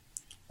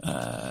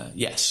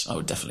 Yes, I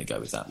would definitely go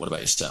with that. What about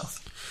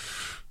yourself?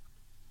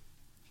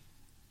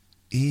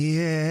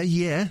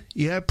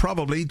 Yeah,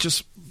 probably,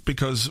 just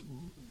because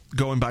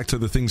going back to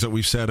the things that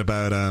we've said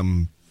about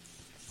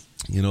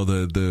you know,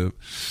 the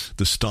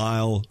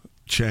style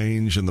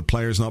change and the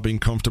players not being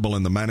comfortable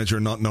and the manager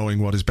not knowing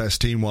what his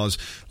best team was.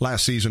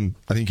 Last season,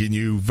 I think he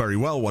knew very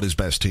well what his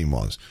best team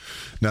was.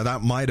 Now,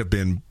 that might have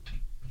been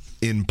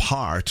in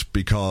part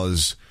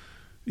because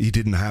he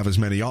didn't have as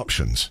many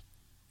options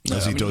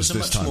as he does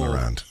this time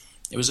around.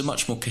 It was a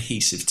much more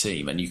cohesive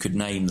team, and you could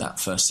name that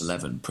first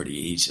 11 pretty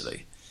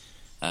easily.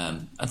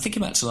 And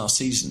thinking back to last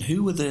season,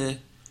 who were the...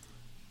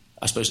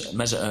 I suppose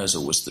Mesut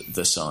Ozil was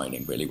the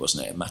signing, really,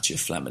 wasn't it? And Mathieu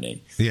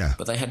Flamini. Yeah.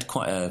 But they had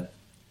quite a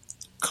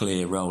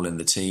clear role in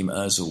the team.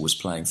 Ozil was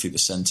playing through the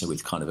centre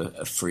with kind of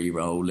a free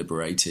role,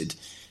 liberated.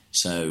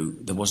 So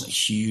there wasn't a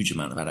huge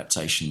amount of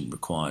adaptation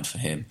required for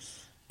him.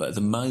 But at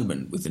the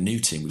moment, with the new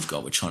team we've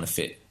got, we're trying to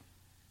fit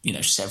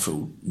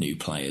several new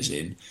players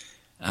in,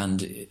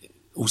 and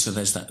also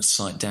there's that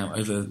slight doubt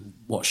over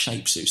what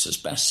shape suits us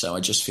best. So I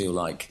just feel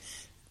like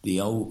the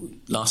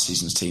last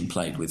season's team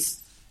played with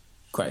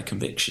greater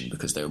conviction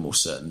because they were more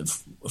certain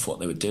of what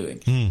they were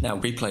doing. Now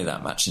replay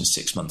that match in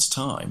 6 months'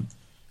 time,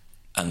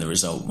 and the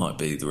result might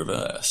be the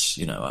reverse.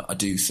 I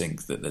do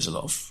think that there's a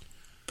lot of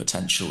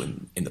potential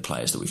in the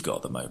players that we've got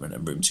at the moment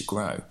and room to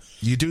grow.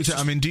 You do?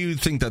 Do you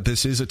think that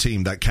this is a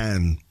team that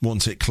can,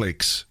 once it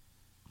clicks,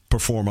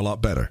 perform a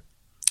lot better?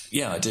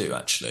 Yeah, I do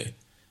actually.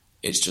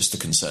 It's just the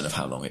concern of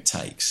how long it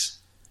takes,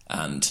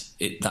 and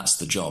that's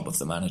the job of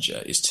the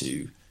manager, is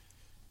to,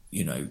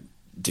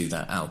 do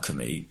that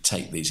alchemy,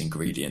 take these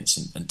ingredients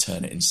and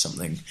turn it into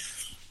something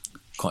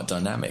quite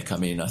dynamic. I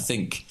mean, I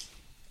think,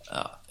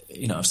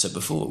 I've said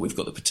before, we've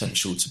got the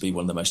potential to be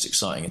one of the most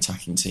exciting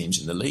attacking teams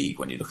in the league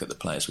when you look at the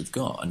players we've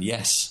got. And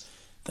yes,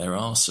 there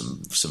are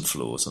some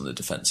flaws on the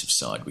defensive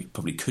side. We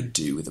probably could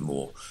do with a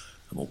more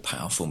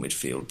powerful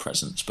midfield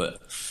presence,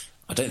 but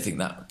I don't think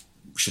that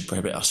should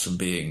prohibit us from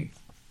being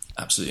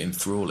absolutely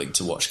enthralling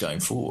to watch going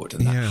forward,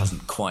 and that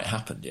hasn't quite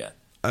happened yet.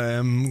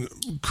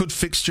 Could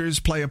fixtures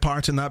play a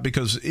part in that?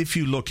 Because if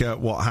you look at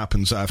what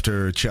happens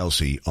after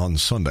Chelsea on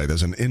Sunday,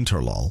 there's an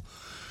interlull,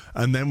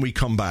 and then we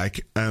come back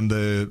and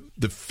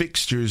the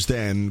fixtures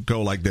then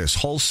go like this: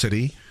 Hull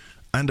City,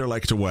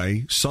 Anderlecht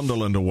away,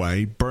 Sunderland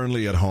away,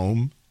 Burnley at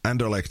home,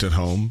 Anderlecht at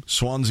home,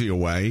 Swansea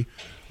away,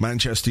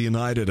 Manchester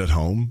United at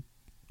home,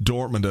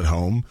 Dortmund at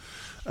home,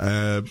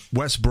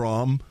 West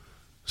Brom,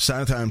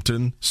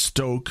 Southampton,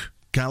 Stoke,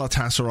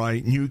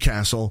 Galatasaray,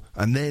 Newcastle,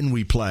 and then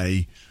we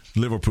play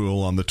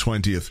Liverpool on the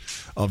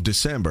 20th of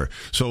December.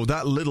 So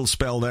that little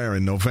spell there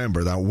in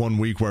November, that 1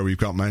 week where we've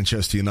got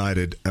Manchester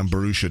United and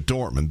Borussia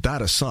Dortmund,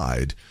 that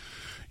aside,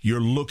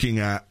 you're looking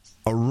at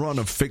a run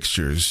of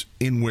fixtures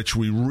in which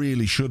we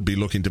really should be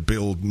looking to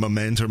build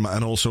momentum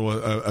and also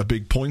a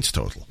big points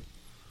total.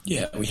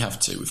 Yeah, we have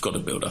to. We've got to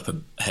build up a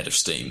head of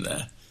steam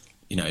there,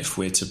 if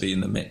we're to be in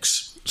the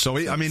mix. So,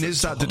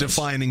 is that the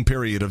defining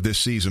period of this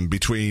season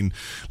between,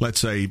 let's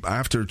say,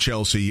 after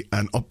Chelsea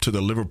and up to the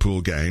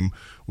Liverpool game,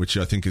 which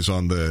I think is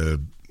on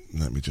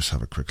let me just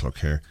have a quick look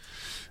here.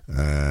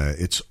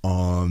 It's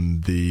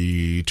on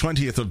the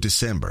 20th of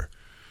December.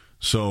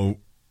 So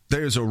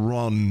there's a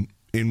run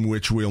in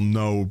which we'll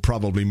know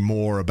probably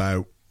more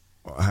about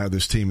how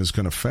this team is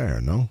going to fare,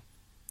 no?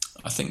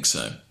 I think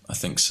so.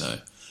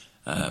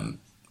 And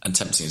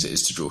tempting as it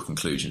is to draw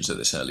conclusions at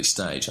this early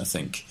stage, I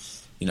think,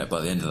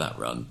 by the end of that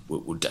run,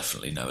 we'll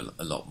definitely know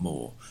a lot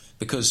more.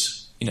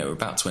 Because, we're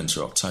about to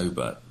enter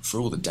October, for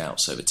all the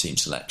doubts over team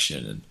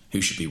selection and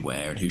who should be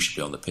where and who should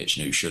be on the pitch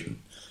and who shouldn't,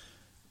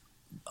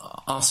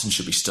 Arsene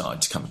should be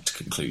starting to come to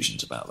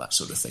conclusions about that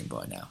sort of thing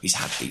by now. He's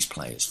had these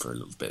players for a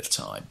little bit of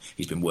time.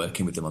 He's been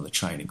working with them on the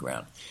training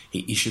ground.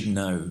 He should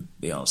know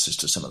the answers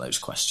to some of those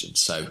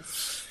questions. So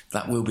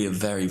that will be a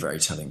very, very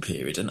telling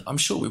period. And I'm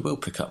sure we will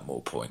pick up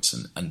more points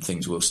and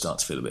things will start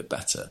to feel a bit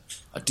better.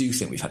 I do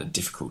think we've had a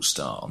difficult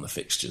start on the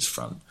fixtures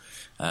front.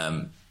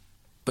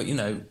 But,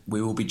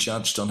 we will be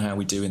judged on how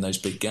we do in those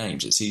big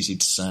games. It's easy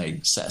to say,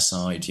 set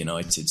aside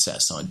United, set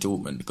aside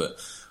Dortmund, but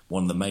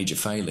one of the major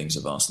failings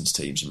of Arsene's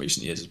teams in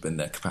recent years has been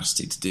their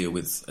capacity to deal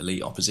with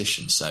elite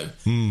opposition. So,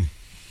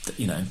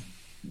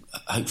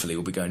 hopefully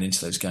we'll be going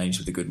into those games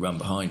with a good run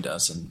behind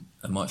us and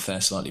might fare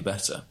slightly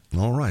better.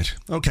 All right.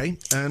 Okay.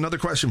 Another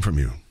question from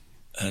you.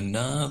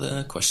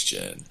 Another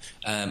question.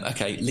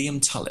 Okay.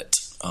 Liam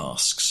Tullett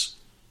asks,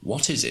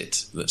 what is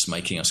it that's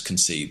making us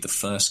concede the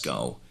first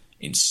goal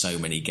in so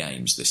many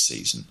games this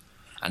season?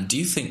 And do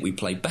you think we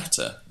play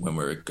better when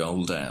we're a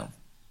goal down?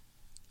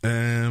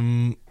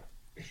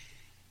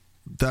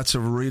 That's a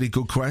really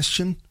good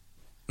question.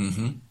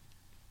 Mm-hmm.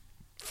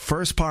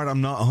 First part,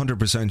 I'm not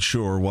 100%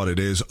 sure what it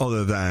is,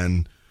 other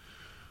than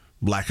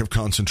lack of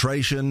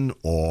concentration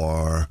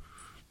or,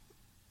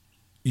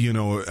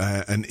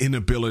 an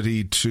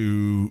inability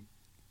to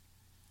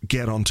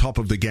get on top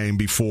of the game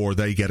before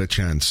they get a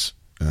chance.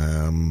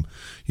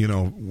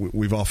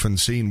 We've often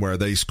seen where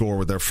they score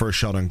with their first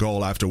shot on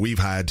goal after we've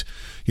had,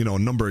 a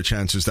number of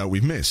chances that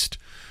we've missed.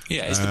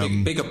 Yeah, it's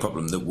the bigger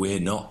problem that we're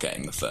not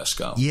getting the first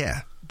goal.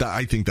 Yeah.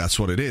 I think that's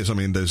what it is. I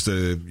mean, you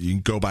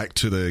can go back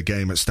to the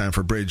game at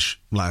Stamford Bridge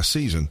last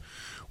season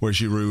where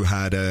Giroud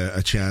had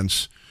a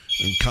chance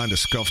and kind of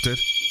scuffed it.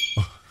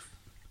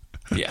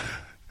 Yeah.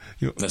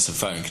 That's the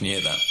phone. Can you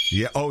hear that?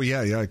 Yeah. Oh,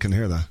 yeah, I can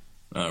hear that.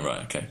 Oh,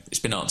 right, okay. It's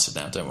been answered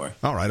now, don't worry.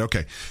 All right,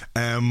 okay.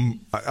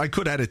 I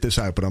could edit this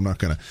out, but I'm not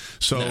going to.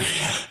 So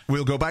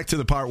we'll go back to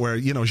the part where,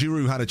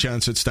 Giroud had a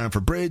chance at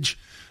Stamford Bridge.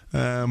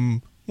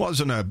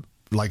 Wasn't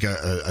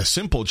a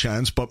simple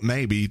chance, but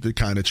maybe the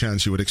kind of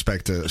chance you would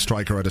expect a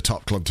striker at a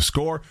top club to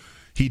score.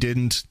 He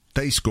didn't.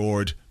 They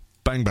scored.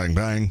 Bang, bang,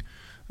 bang.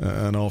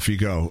 And off you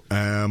go.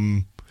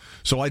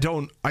 So I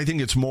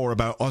think it's more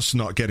about us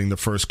not getting the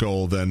first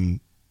goal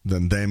than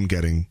them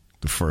getting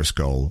the first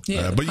goal.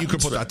 Yeah, but you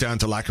could put that down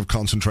to lack of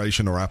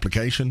concentration or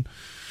application.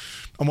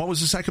 And what was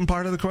the second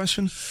part of the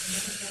question?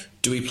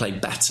 Do we play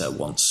better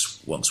once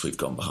we've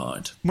gone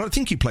behind? Well, I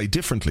think you play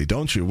differently,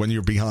 don't you, when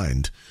you're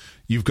behind?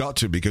 You've got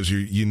to, because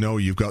you know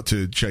you've got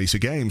to chase a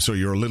game, so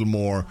you're a little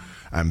more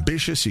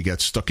ambitious. You get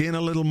stuck in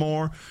a little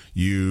more.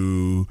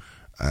 You're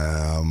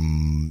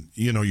willing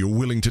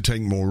to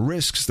take more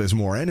risks. There's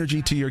more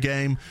energy to your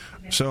game.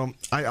 So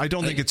I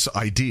don't think it's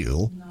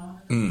ideal,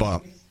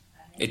 but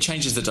it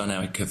changes the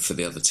dynamic for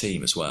the other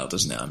team as well,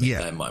 doesn't it? I mean,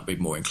 they might be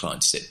more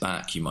inclined to sit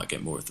back. You might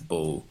get more of the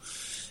ball.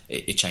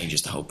 It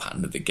changes the whole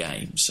pattern of the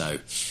game. So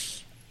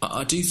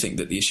I do think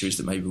that the issue is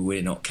that maybe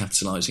we're not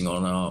capitalising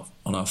on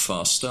our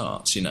fast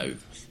starts. Even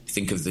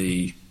think of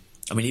the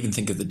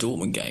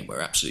Dortmund game, where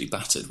we're absolutely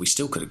battered. We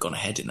still could have gone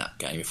ahead in that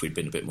game if we'd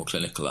been a bit more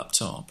clinical up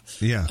top.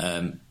 Yeah.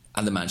 And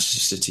the Manchester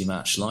City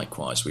match,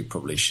 likewise, we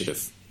probably should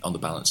have, on the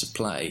balance of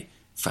play,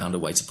 found a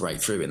way to break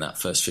through in that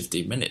first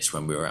 15 minutes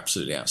when we were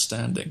absolutely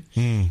outstanding.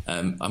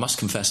 I must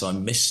confess I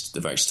missed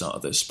the very start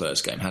of the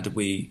Spurs game. How did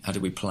we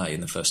play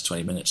in the first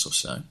 20 minutes or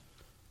so?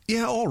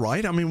 Yeah, all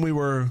right. I mean, we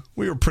were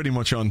pretty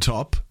much on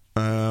top.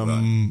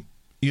 Right.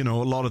 A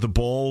lot of the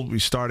ball, we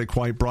started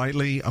quite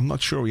brightly. I'm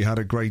not sure we had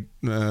a great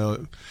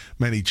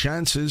many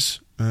chances.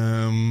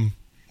 I'm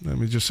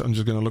just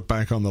going to look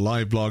back on the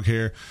live blog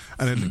here,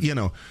 and we've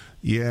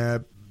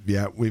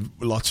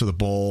lots of the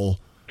ball,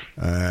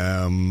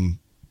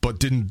 but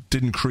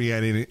didn't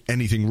create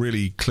anything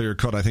really clear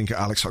cut. I think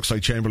Alex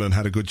Oxlade-Chamberlain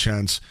had a good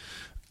chance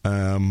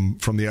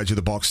from the edge of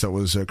the box that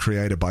was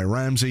created by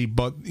Ramsey,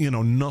 but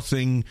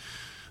nothing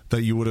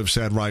that you would have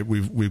said, right,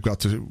 we've got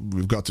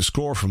to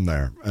score from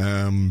there.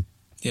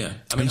 Yeah,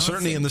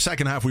 certainly in the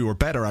second half we were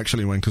better,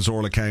 actually, when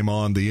Cazorla came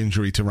on. The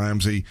injury to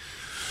Ramsey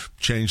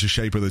changed the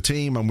shape of the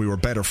team, and we were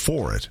better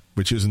for it,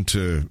 which isn't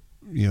to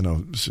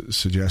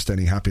suggest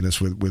any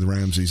happiness with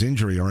Ramsey's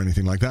injury or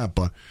anything like that.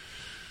 But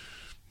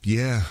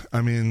yeah,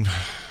 I mean,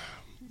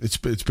 it's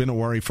been a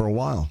worry for a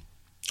while.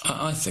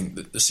 I think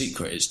that the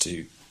secret is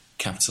to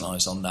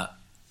capitalise on that,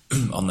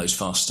 on those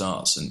fast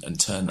starts, and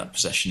turn that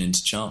possession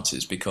into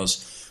chances,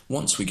 because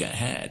once we get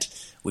ahead,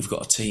 we've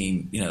got a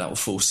team, that will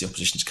force the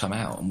opposition to come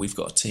out, and we've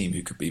got a team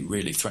who could be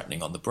really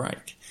threatening on the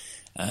break.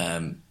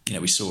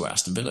 We saw at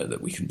Aston Villa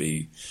that we can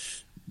be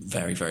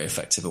very, very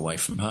effective away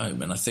from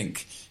home, and I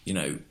think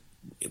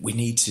we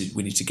need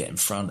to get in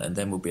front, and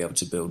then we'll be able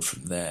to build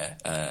from there.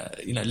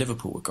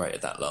 Liverpool were great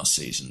at that last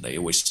season. They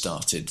always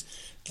started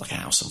like a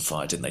house on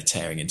fire, didn't they,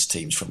 tearing into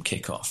teams from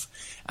kick-off.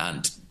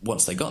 And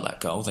once they got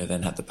that goal, they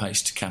then had the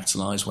pace to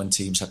capitalise when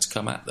teams had to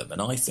come at them.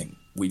 And I think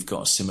we've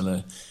got a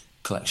similar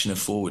collection of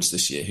forwards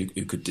this year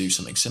who could do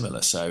something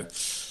similar. So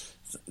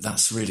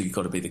that's really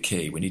got to be the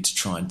key. We need to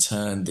try and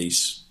turn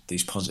these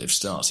positive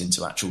starts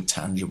into actual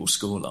tangible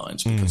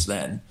scorelines, because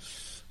then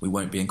we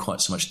won't be in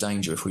quite so much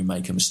danger if we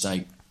make a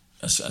mistake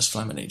as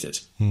Flamini did.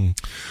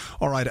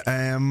 All right,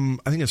 I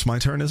think it's my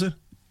turn, is it?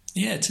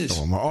 Yeah, it is.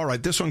 All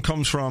right, this one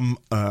comes from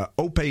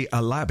Ope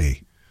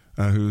Alabi,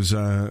 whose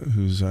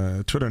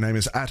Twitter name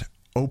is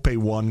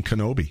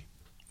 @Ope1Kenobi.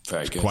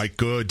 Very good. Quite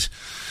good.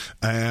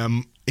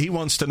 He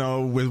wants to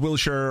know, with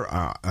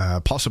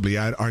Wilshere possibly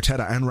out,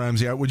 Arteta and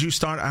Ramsey out, would you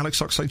start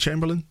Alex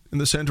Oxlade-Chamberlain in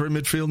the centre of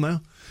midfield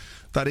now?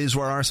 That is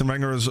where Arsene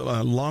Wenger has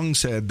long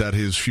said that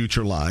his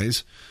future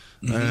lies.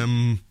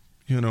 Is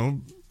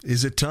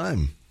it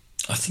time?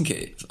 I think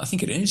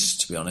it is,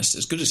 to be honest.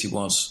 As good as he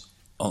was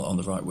on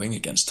the right wing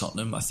against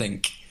Tottenham, I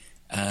think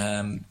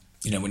when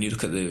you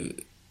look at the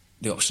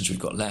options we've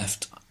got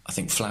left, I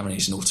think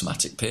Flamini's an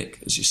automatic pick,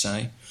 as you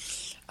say.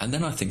 And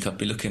then I think I'd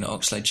be looking at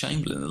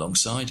Oxlade-Chamberlain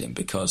alongside him,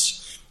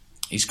 because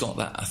he's got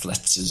that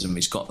athleticism,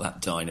 he's got that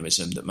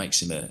dynamism that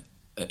makes him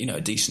a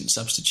decent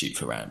substitute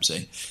for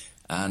Ramsey.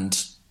 And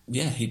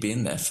yeah, he'd be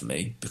in there for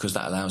me, because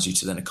that allows you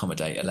to then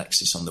accommodate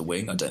Alexis on the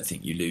wing. I don't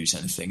think you lose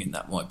anything in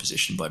that wide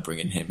position by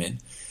bringing him in.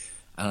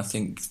 And I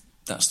think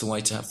that's the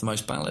way to have the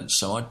most balance.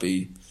 So I'd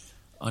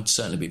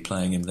certainly be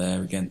playing him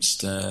there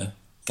against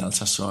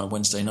Galatasaray on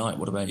Wednesday night.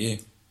 What about you?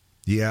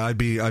 Yeah, I'd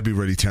be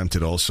really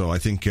tempted also. I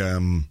think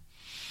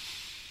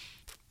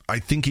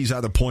he's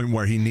at the point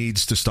where he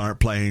needs to start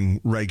playing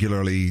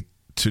regularly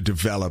to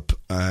develop,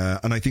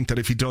 and I think that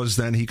if he does,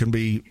 then he can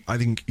be a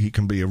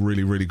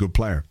really, really good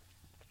player.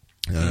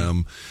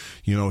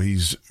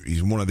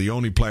 He's one of the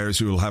only players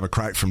who will have a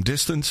crack from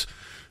distance.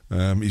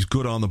 He's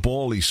good on the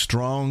ball, he's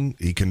strong,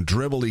 he can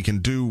dribble, he can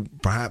do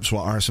perhaps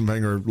what Arsene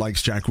Wenger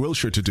likes Jack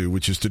Wilshere to do,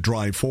 which is to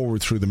drive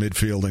forward through the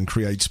midfield and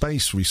create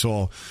space. We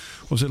saw,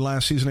 was it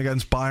last season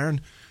against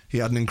Bayern? He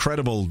had an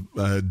incredible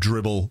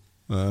dribble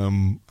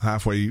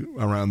halfway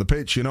around the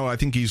pitch. I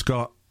think he's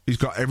got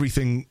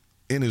everything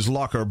in his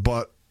locker,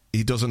 but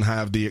he doesn't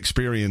have the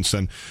experience,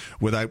 and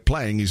without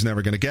playing he's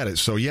never going to get it.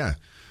 So yeah,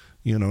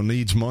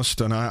 needs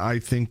must, and I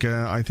think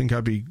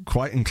I'd be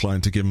quite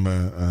inclined to give him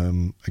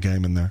a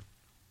game in there.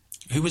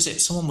 Who was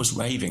it? Someone was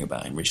raving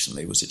about him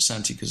recently. Was it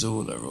Santi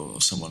Cazorla or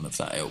someone of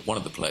that ilk? One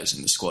of the players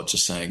in the squad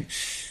just saying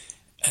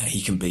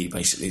he can be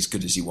basically as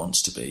good as he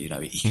wants to be.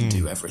 He can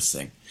do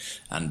everything.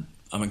 And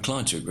I'm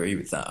inclined to agree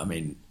with that. I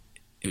mean,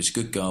 it was a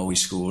good goal he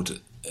scored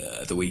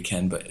the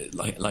weekend, but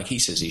like he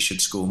says, he should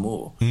score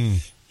more.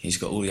 He's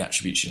got all the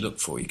attributes you look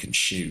for. He can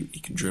shoot, he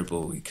can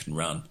dribble, he can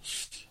run.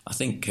 I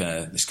think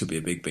this could be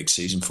a big, big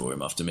season for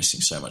him after missing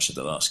so much of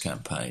the last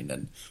campaign.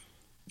 And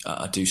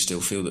I do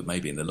still feel that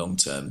maybe in the long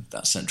term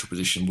that central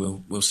position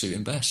will suit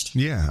him best.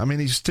 Yeah, I mean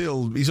he's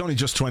only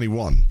just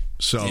 21,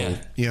 so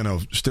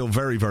still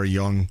very, very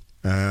young,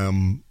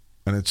 and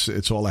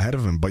it's all ahead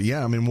of him. But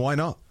yeah, I mean why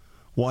not?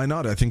 Why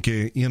not? I think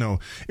it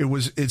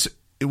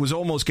was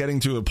almost getting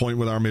to a point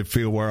with our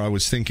midfield where I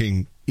was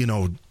thinking,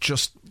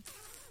 just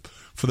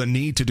for the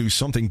need to do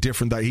something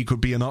different, that he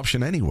could be an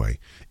option anyway,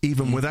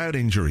 even without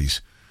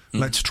injuries.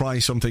 Let's try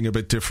something a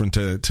bit different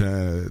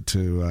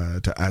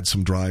to add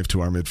some drive to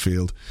our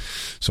midfield.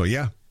 So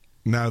yeah,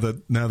 now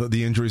that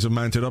the injuries have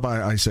mounted up,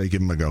 I say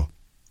give him a go.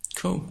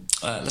 Cool.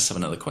 Let's have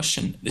another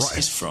question. This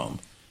is from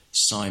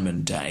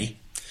Simon Day.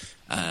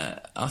 I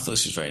thought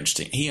this was very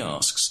interesting. He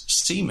asks,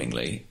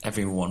 seemingly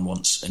everyone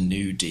wants a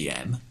new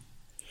DM,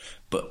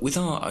 but with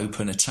our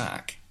open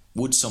attack,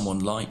 would someone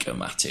like a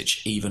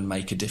Matic even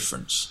make a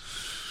difference?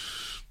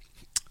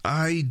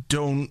 I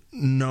don't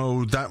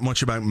know that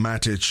much about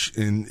Matic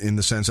in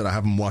the sense that I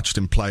haven't watched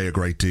him play a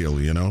great deal,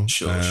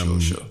 Sure.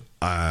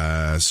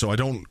 So I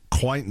don't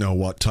quite know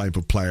what type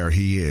of player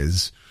he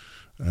is.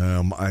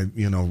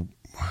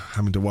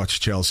 Having to watch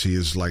Chelsea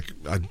is like,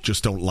 I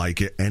just don't like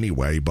it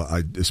anyway, but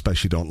I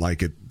especially don't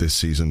like it this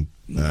season.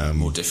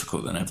 More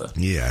difficult than ever.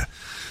 Yeah.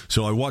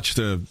 So I watched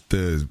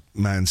the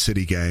Man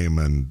City game,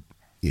 and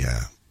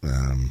yeah,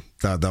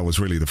 that was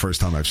really the first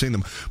time I've seen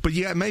them. But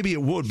yeah, maybe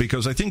it would,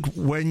 because I think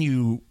when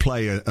you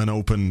play an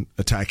open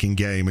attacking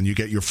game and you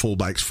get your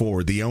fullbacks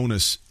forward, the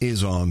onus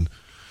is on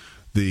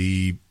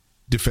the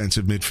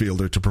defensive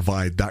midfielder to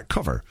provide that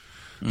cover.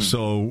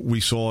 So we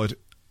saw it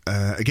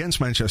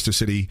against Manchester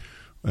City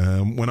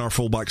when our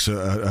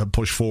fullbacks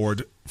pushed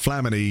forward.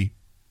 Flamini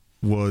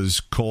was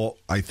caught,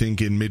 I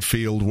think, in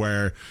midfield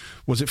where,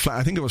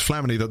 I think it was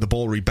Flamini that the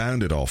ball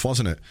rebounded off,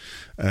 wasn't it?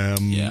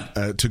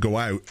 To go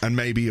out, and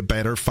maybe a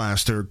better,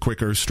 faster,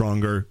 quicker,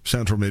 stronger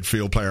central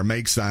midfield player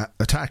makes that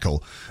a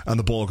tackle and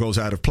the ball goes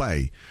out of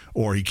play,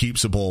 or he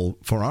keeps the ball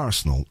for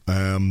Arsenal.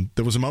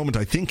 There was a moment,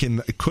 I think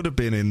it could have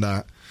been in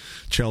that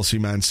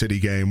Chelsea-Man City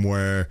game,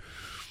 where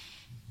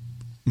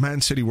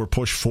Man City were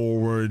pushed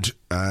forward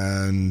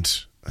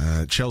and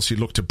Chelsea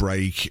looked to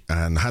break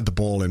and had the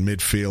ball in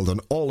midfield, and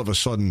all of a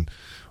sudden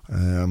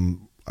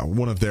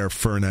one of their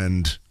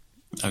Fernand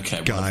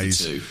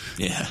guys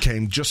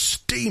came just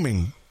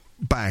steaming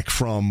back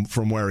from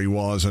where he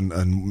was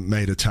and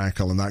made a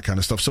tackle and that kind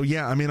of stuff. So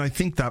yeah, I mean, I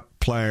think that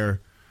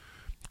player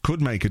could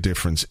make a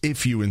difference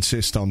if you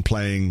insist on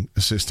playing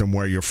a system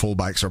where your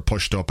fullbacks are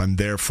pushed up and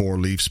therefore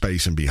leave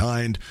space in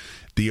behind.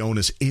 The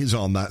onus is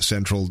on that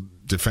central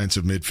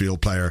defensive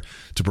midfield player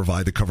to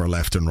provide the cover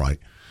left and right.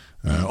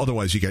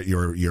 Otherwise, you get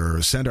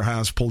your centre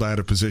halves pulled out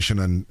of position,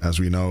 and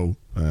as we know,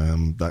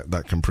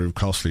 that can prove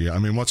costly. I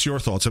mean, what's your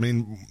thoughts? I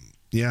mean,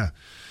 yeah,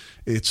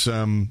 it's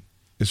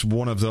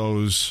one of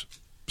those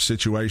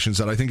situations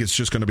that I think it's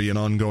just going to be an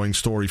ongoing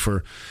story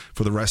for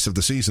the rest of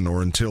the season,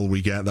 or until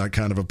we get that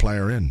kind of a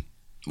player in.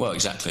 Well,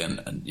 exactly,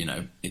 and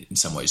in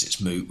some ways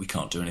it's moot. We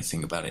can't do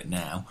anything about it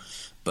now,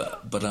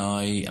 but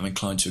I am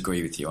inclined to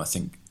agree with you. I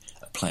think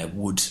a player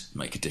would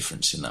make a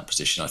difference in that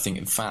position. I think,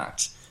 in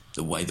fact,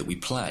 the way that we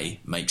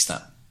play makes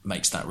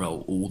that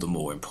role all the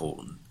more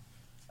important.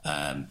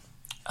 And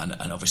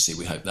obviously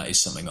we hope that is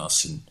something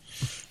Arsene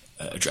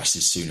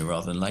addresses sooner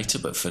rather than later.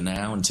 But for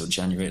now, until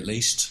January at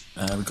least,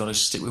 we've got to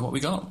stick with what we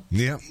got.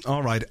 Yeah,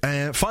 all right.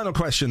 Final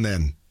question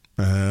then.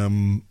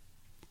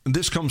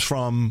 This comes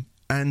from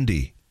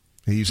Andy.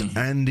 He's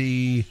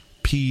Andy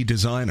P.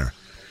 Designer.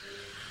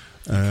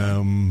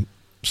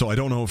 So I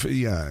don't know if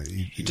he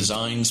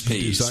designs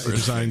peas. He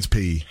designs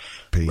P.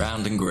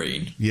 Round and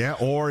green. Yeah,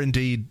 or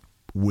indeed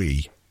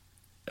we.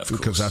 Of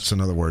because course. That's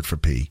another word for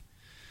P.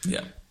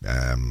 Yeah.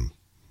 I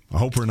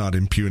hope we're not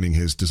impugning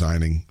his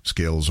designing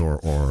skills or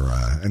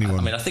anyone.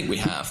 I mean, I think we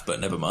have,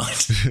 but never mind.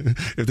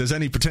 If there's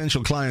any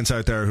potential clients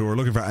out there who are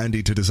looking for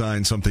Andy to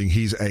design something,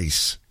 he's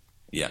ace.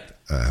 Yeah.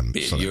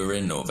 Be it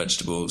urine or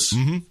vegetables.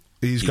 Mm-hmm.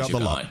 He's got the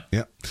lot.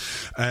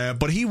 Yeah.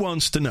 But he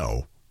wants to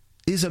know,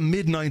 is a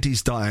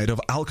mid-90s diet of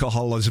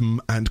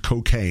alcoholism and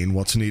cocaine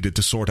what's needed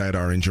to sort out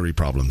our injury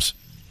problems?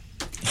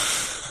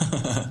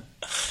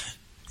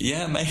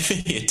 Yeah,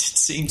 maybe. It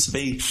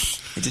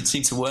did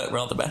seem to work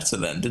rather better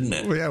then, didn't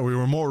it? Well, yeah, we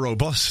were more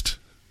robust.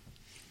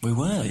 We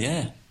were,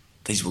 yeah.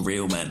 These were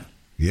real men.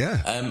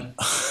 Yeah. I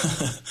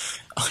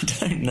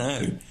don't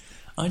know.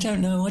 I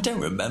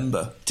don't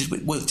remember.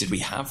 Did we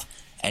have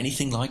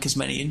anything like as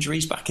many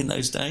injuries back in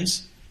those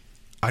days?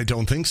 I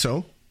don't think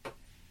so.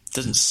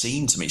 Doesn't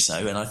seem to me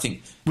so, and I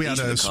think we had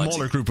a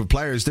smaller group of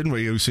players, didn't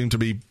we, who seemed to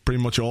be pretty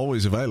much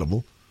always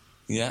available.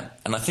 Yeah,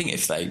 and I think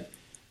if they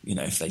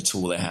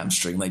tore their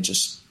hamstring, they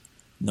just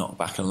knock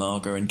back a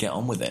lager and get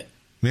on with it.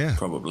 Yeah,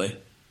 probably.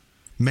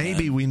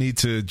 Maybe we need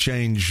to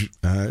change.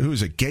 Who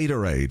is it?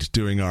 Gatorade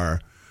doing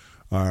our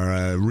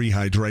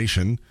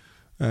rehydration.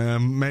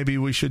 Maybe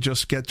we should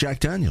just get Jack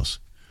Daniels.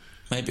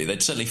 Maybe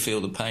they'd certainly feel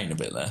the pain a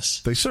bit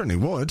less. They certainly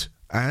would,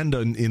 and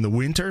in the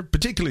winter,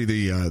 particularly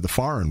the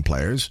foreign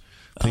players.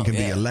 Thinking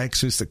the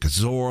Alexis, the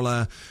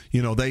Cazorla,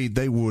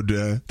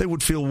 they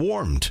would feel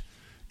warmed.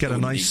 Get a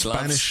nice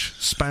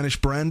Spanish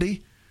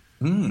brandy.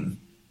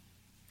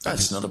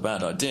 That's not a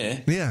bad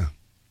idea. Yeah.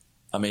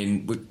 I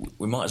mean,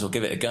 we might as well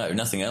give it a go.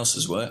 Nothing else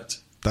has worked.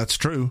 That's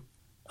true.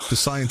 The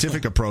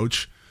scientific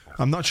approach.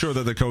 I'm not sure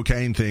that the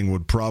cocaine thing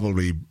would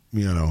probably,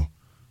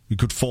 you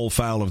could fall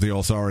foul of the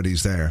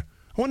authorities there.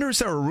 I wonder, is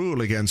there a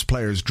rule against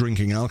players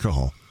drinking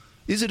alcohol?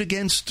 Is it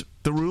against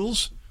the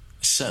rules?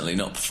 It's certainly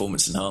not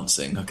performance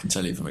enhancing, I can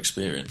tell you from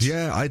experience.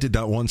 Yeah, I did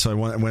that once. I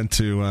went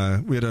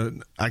to, we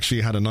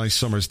actually had a nice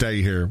summer's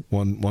day here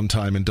one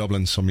time in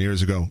Dublin some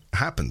years ago. It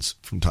happens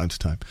from time to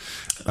time.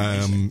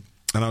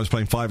 And I was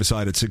playing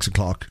five-a-side at 6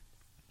 o'clock.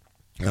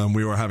 And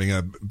we were having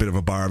a bit of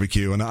a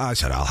barbecue. And I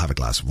said, I'll have a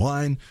glass of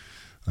wine.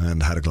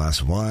 And had a glass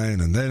of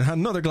wine. And then had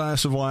another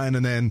glass of wine.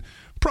 And then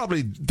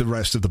probably the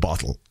rest of the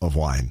bottle of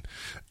wine.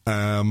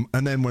 And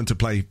then went to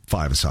play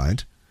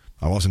five-a-side.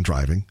 I wasn't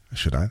driving,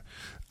 should I?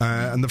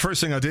 And the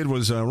first thing I did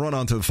was run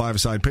onto the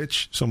five-a-side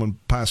pitch. Someone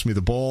passed me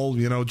the ball,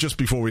 just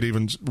before we'd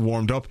even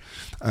warmed up.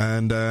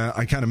 And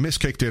I kind of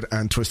miskicked it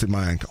and twisted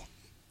my ankle.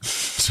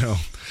 So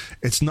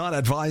it's not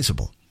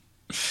advisable.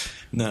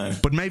 No.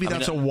 But maybe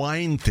that's a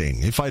wine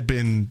thing. If I'd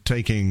been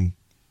taking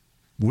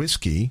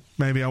whiskey,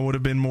 maybe I would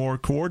have been more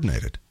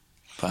coordinated.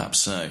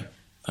 Perhaps so.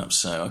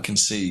 I can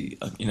see,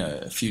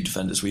 a few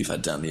defenders we've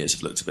had down the years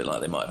have looked a bit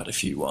like they might have had a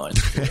few wines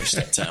before they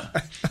stepped out.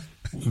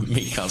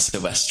 Mikael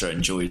Silvestre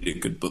enjoyed a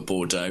good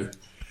Bordeaux,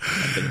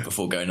 I think,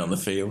 before going on the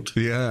field.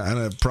 Yeah,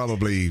 and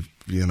probably, a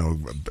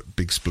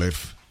big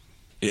spliff.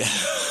 Yeah,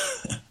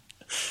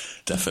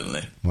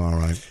 definitely. All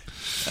right.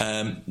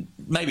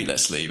 Maybe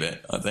let's leave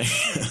it, I think.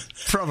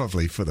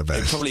 Probably for the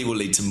best. It probably will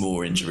lead to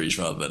more injuries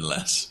rather than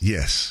less.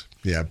 Yes,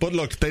 yeah. But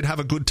look, they'd have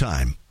a good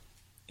time.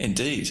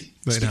 Indeed.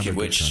 Speaking of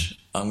which,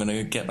 I'm going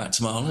to get back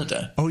to my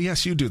holiday. Oh,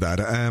 yes, you do that.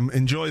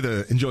 Enjoy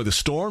the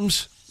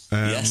storms.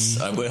 Yes,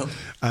 I will.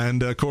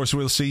 And, of course,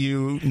 we'll see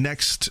you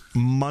next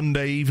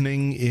Monday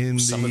evening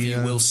Some of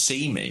you will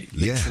see me,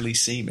 literally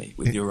see me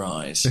with your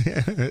eyes.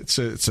 It's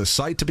a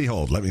sight to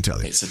behold, let me tell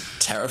you. It's a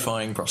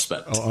terrifying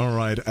prospect. All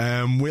right.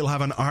 We'll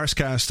have an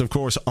Arscast, of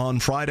course,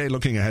 on Friday,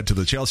 looking ahead to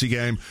the Chelsea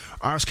game.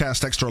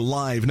 Arscast Extra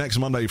live next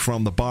Monday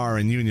from the bar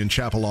in Union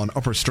Chapel on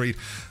Upper Street.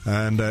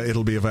 And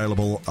it'll be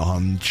available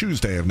on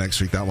Tuesday of next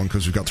week, that one,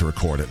 because we've got to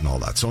record it and all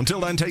that. So until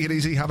then, take it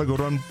easy. Have a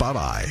good one.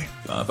 Bye-bye.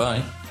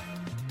 Bye-bye.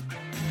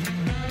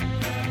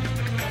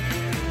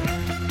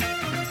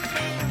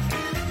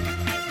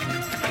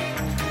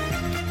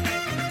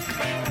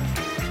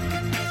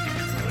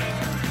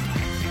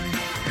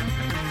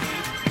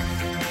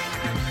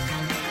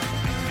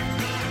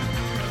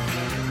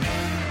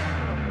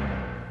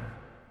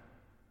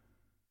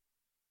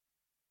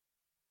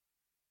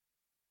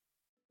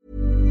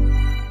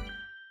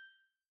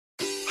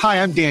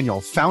 Hi, I'm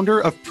Daniel, founder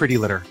of Pretty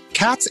Litter.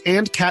 Cats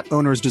and cat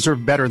owners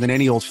deserve better than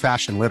any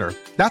old-fashioned litter.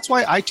 That's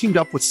why I teamed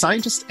up with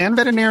scientists and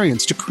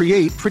veterinarians to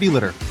create Pretty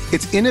Litter.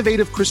 Its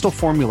innovative crystal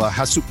formula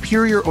has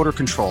superior odor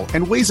control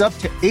and weighs up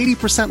to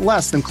 80%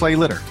 less than clay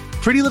litter.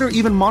 Pretty Litter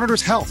even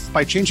monitors health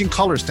by changing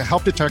colors to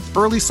help detect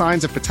early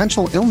signs of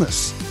potential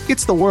illness.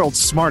 It's the world's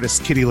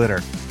smartest kitty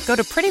litter. Go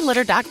to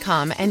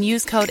prettylitter.com and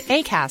use code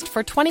ACAST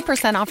for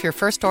 20% off your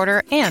first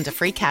order and a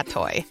free cat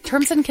toy.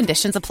 Terms and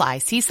conditions apply.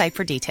 See site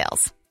for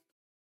details.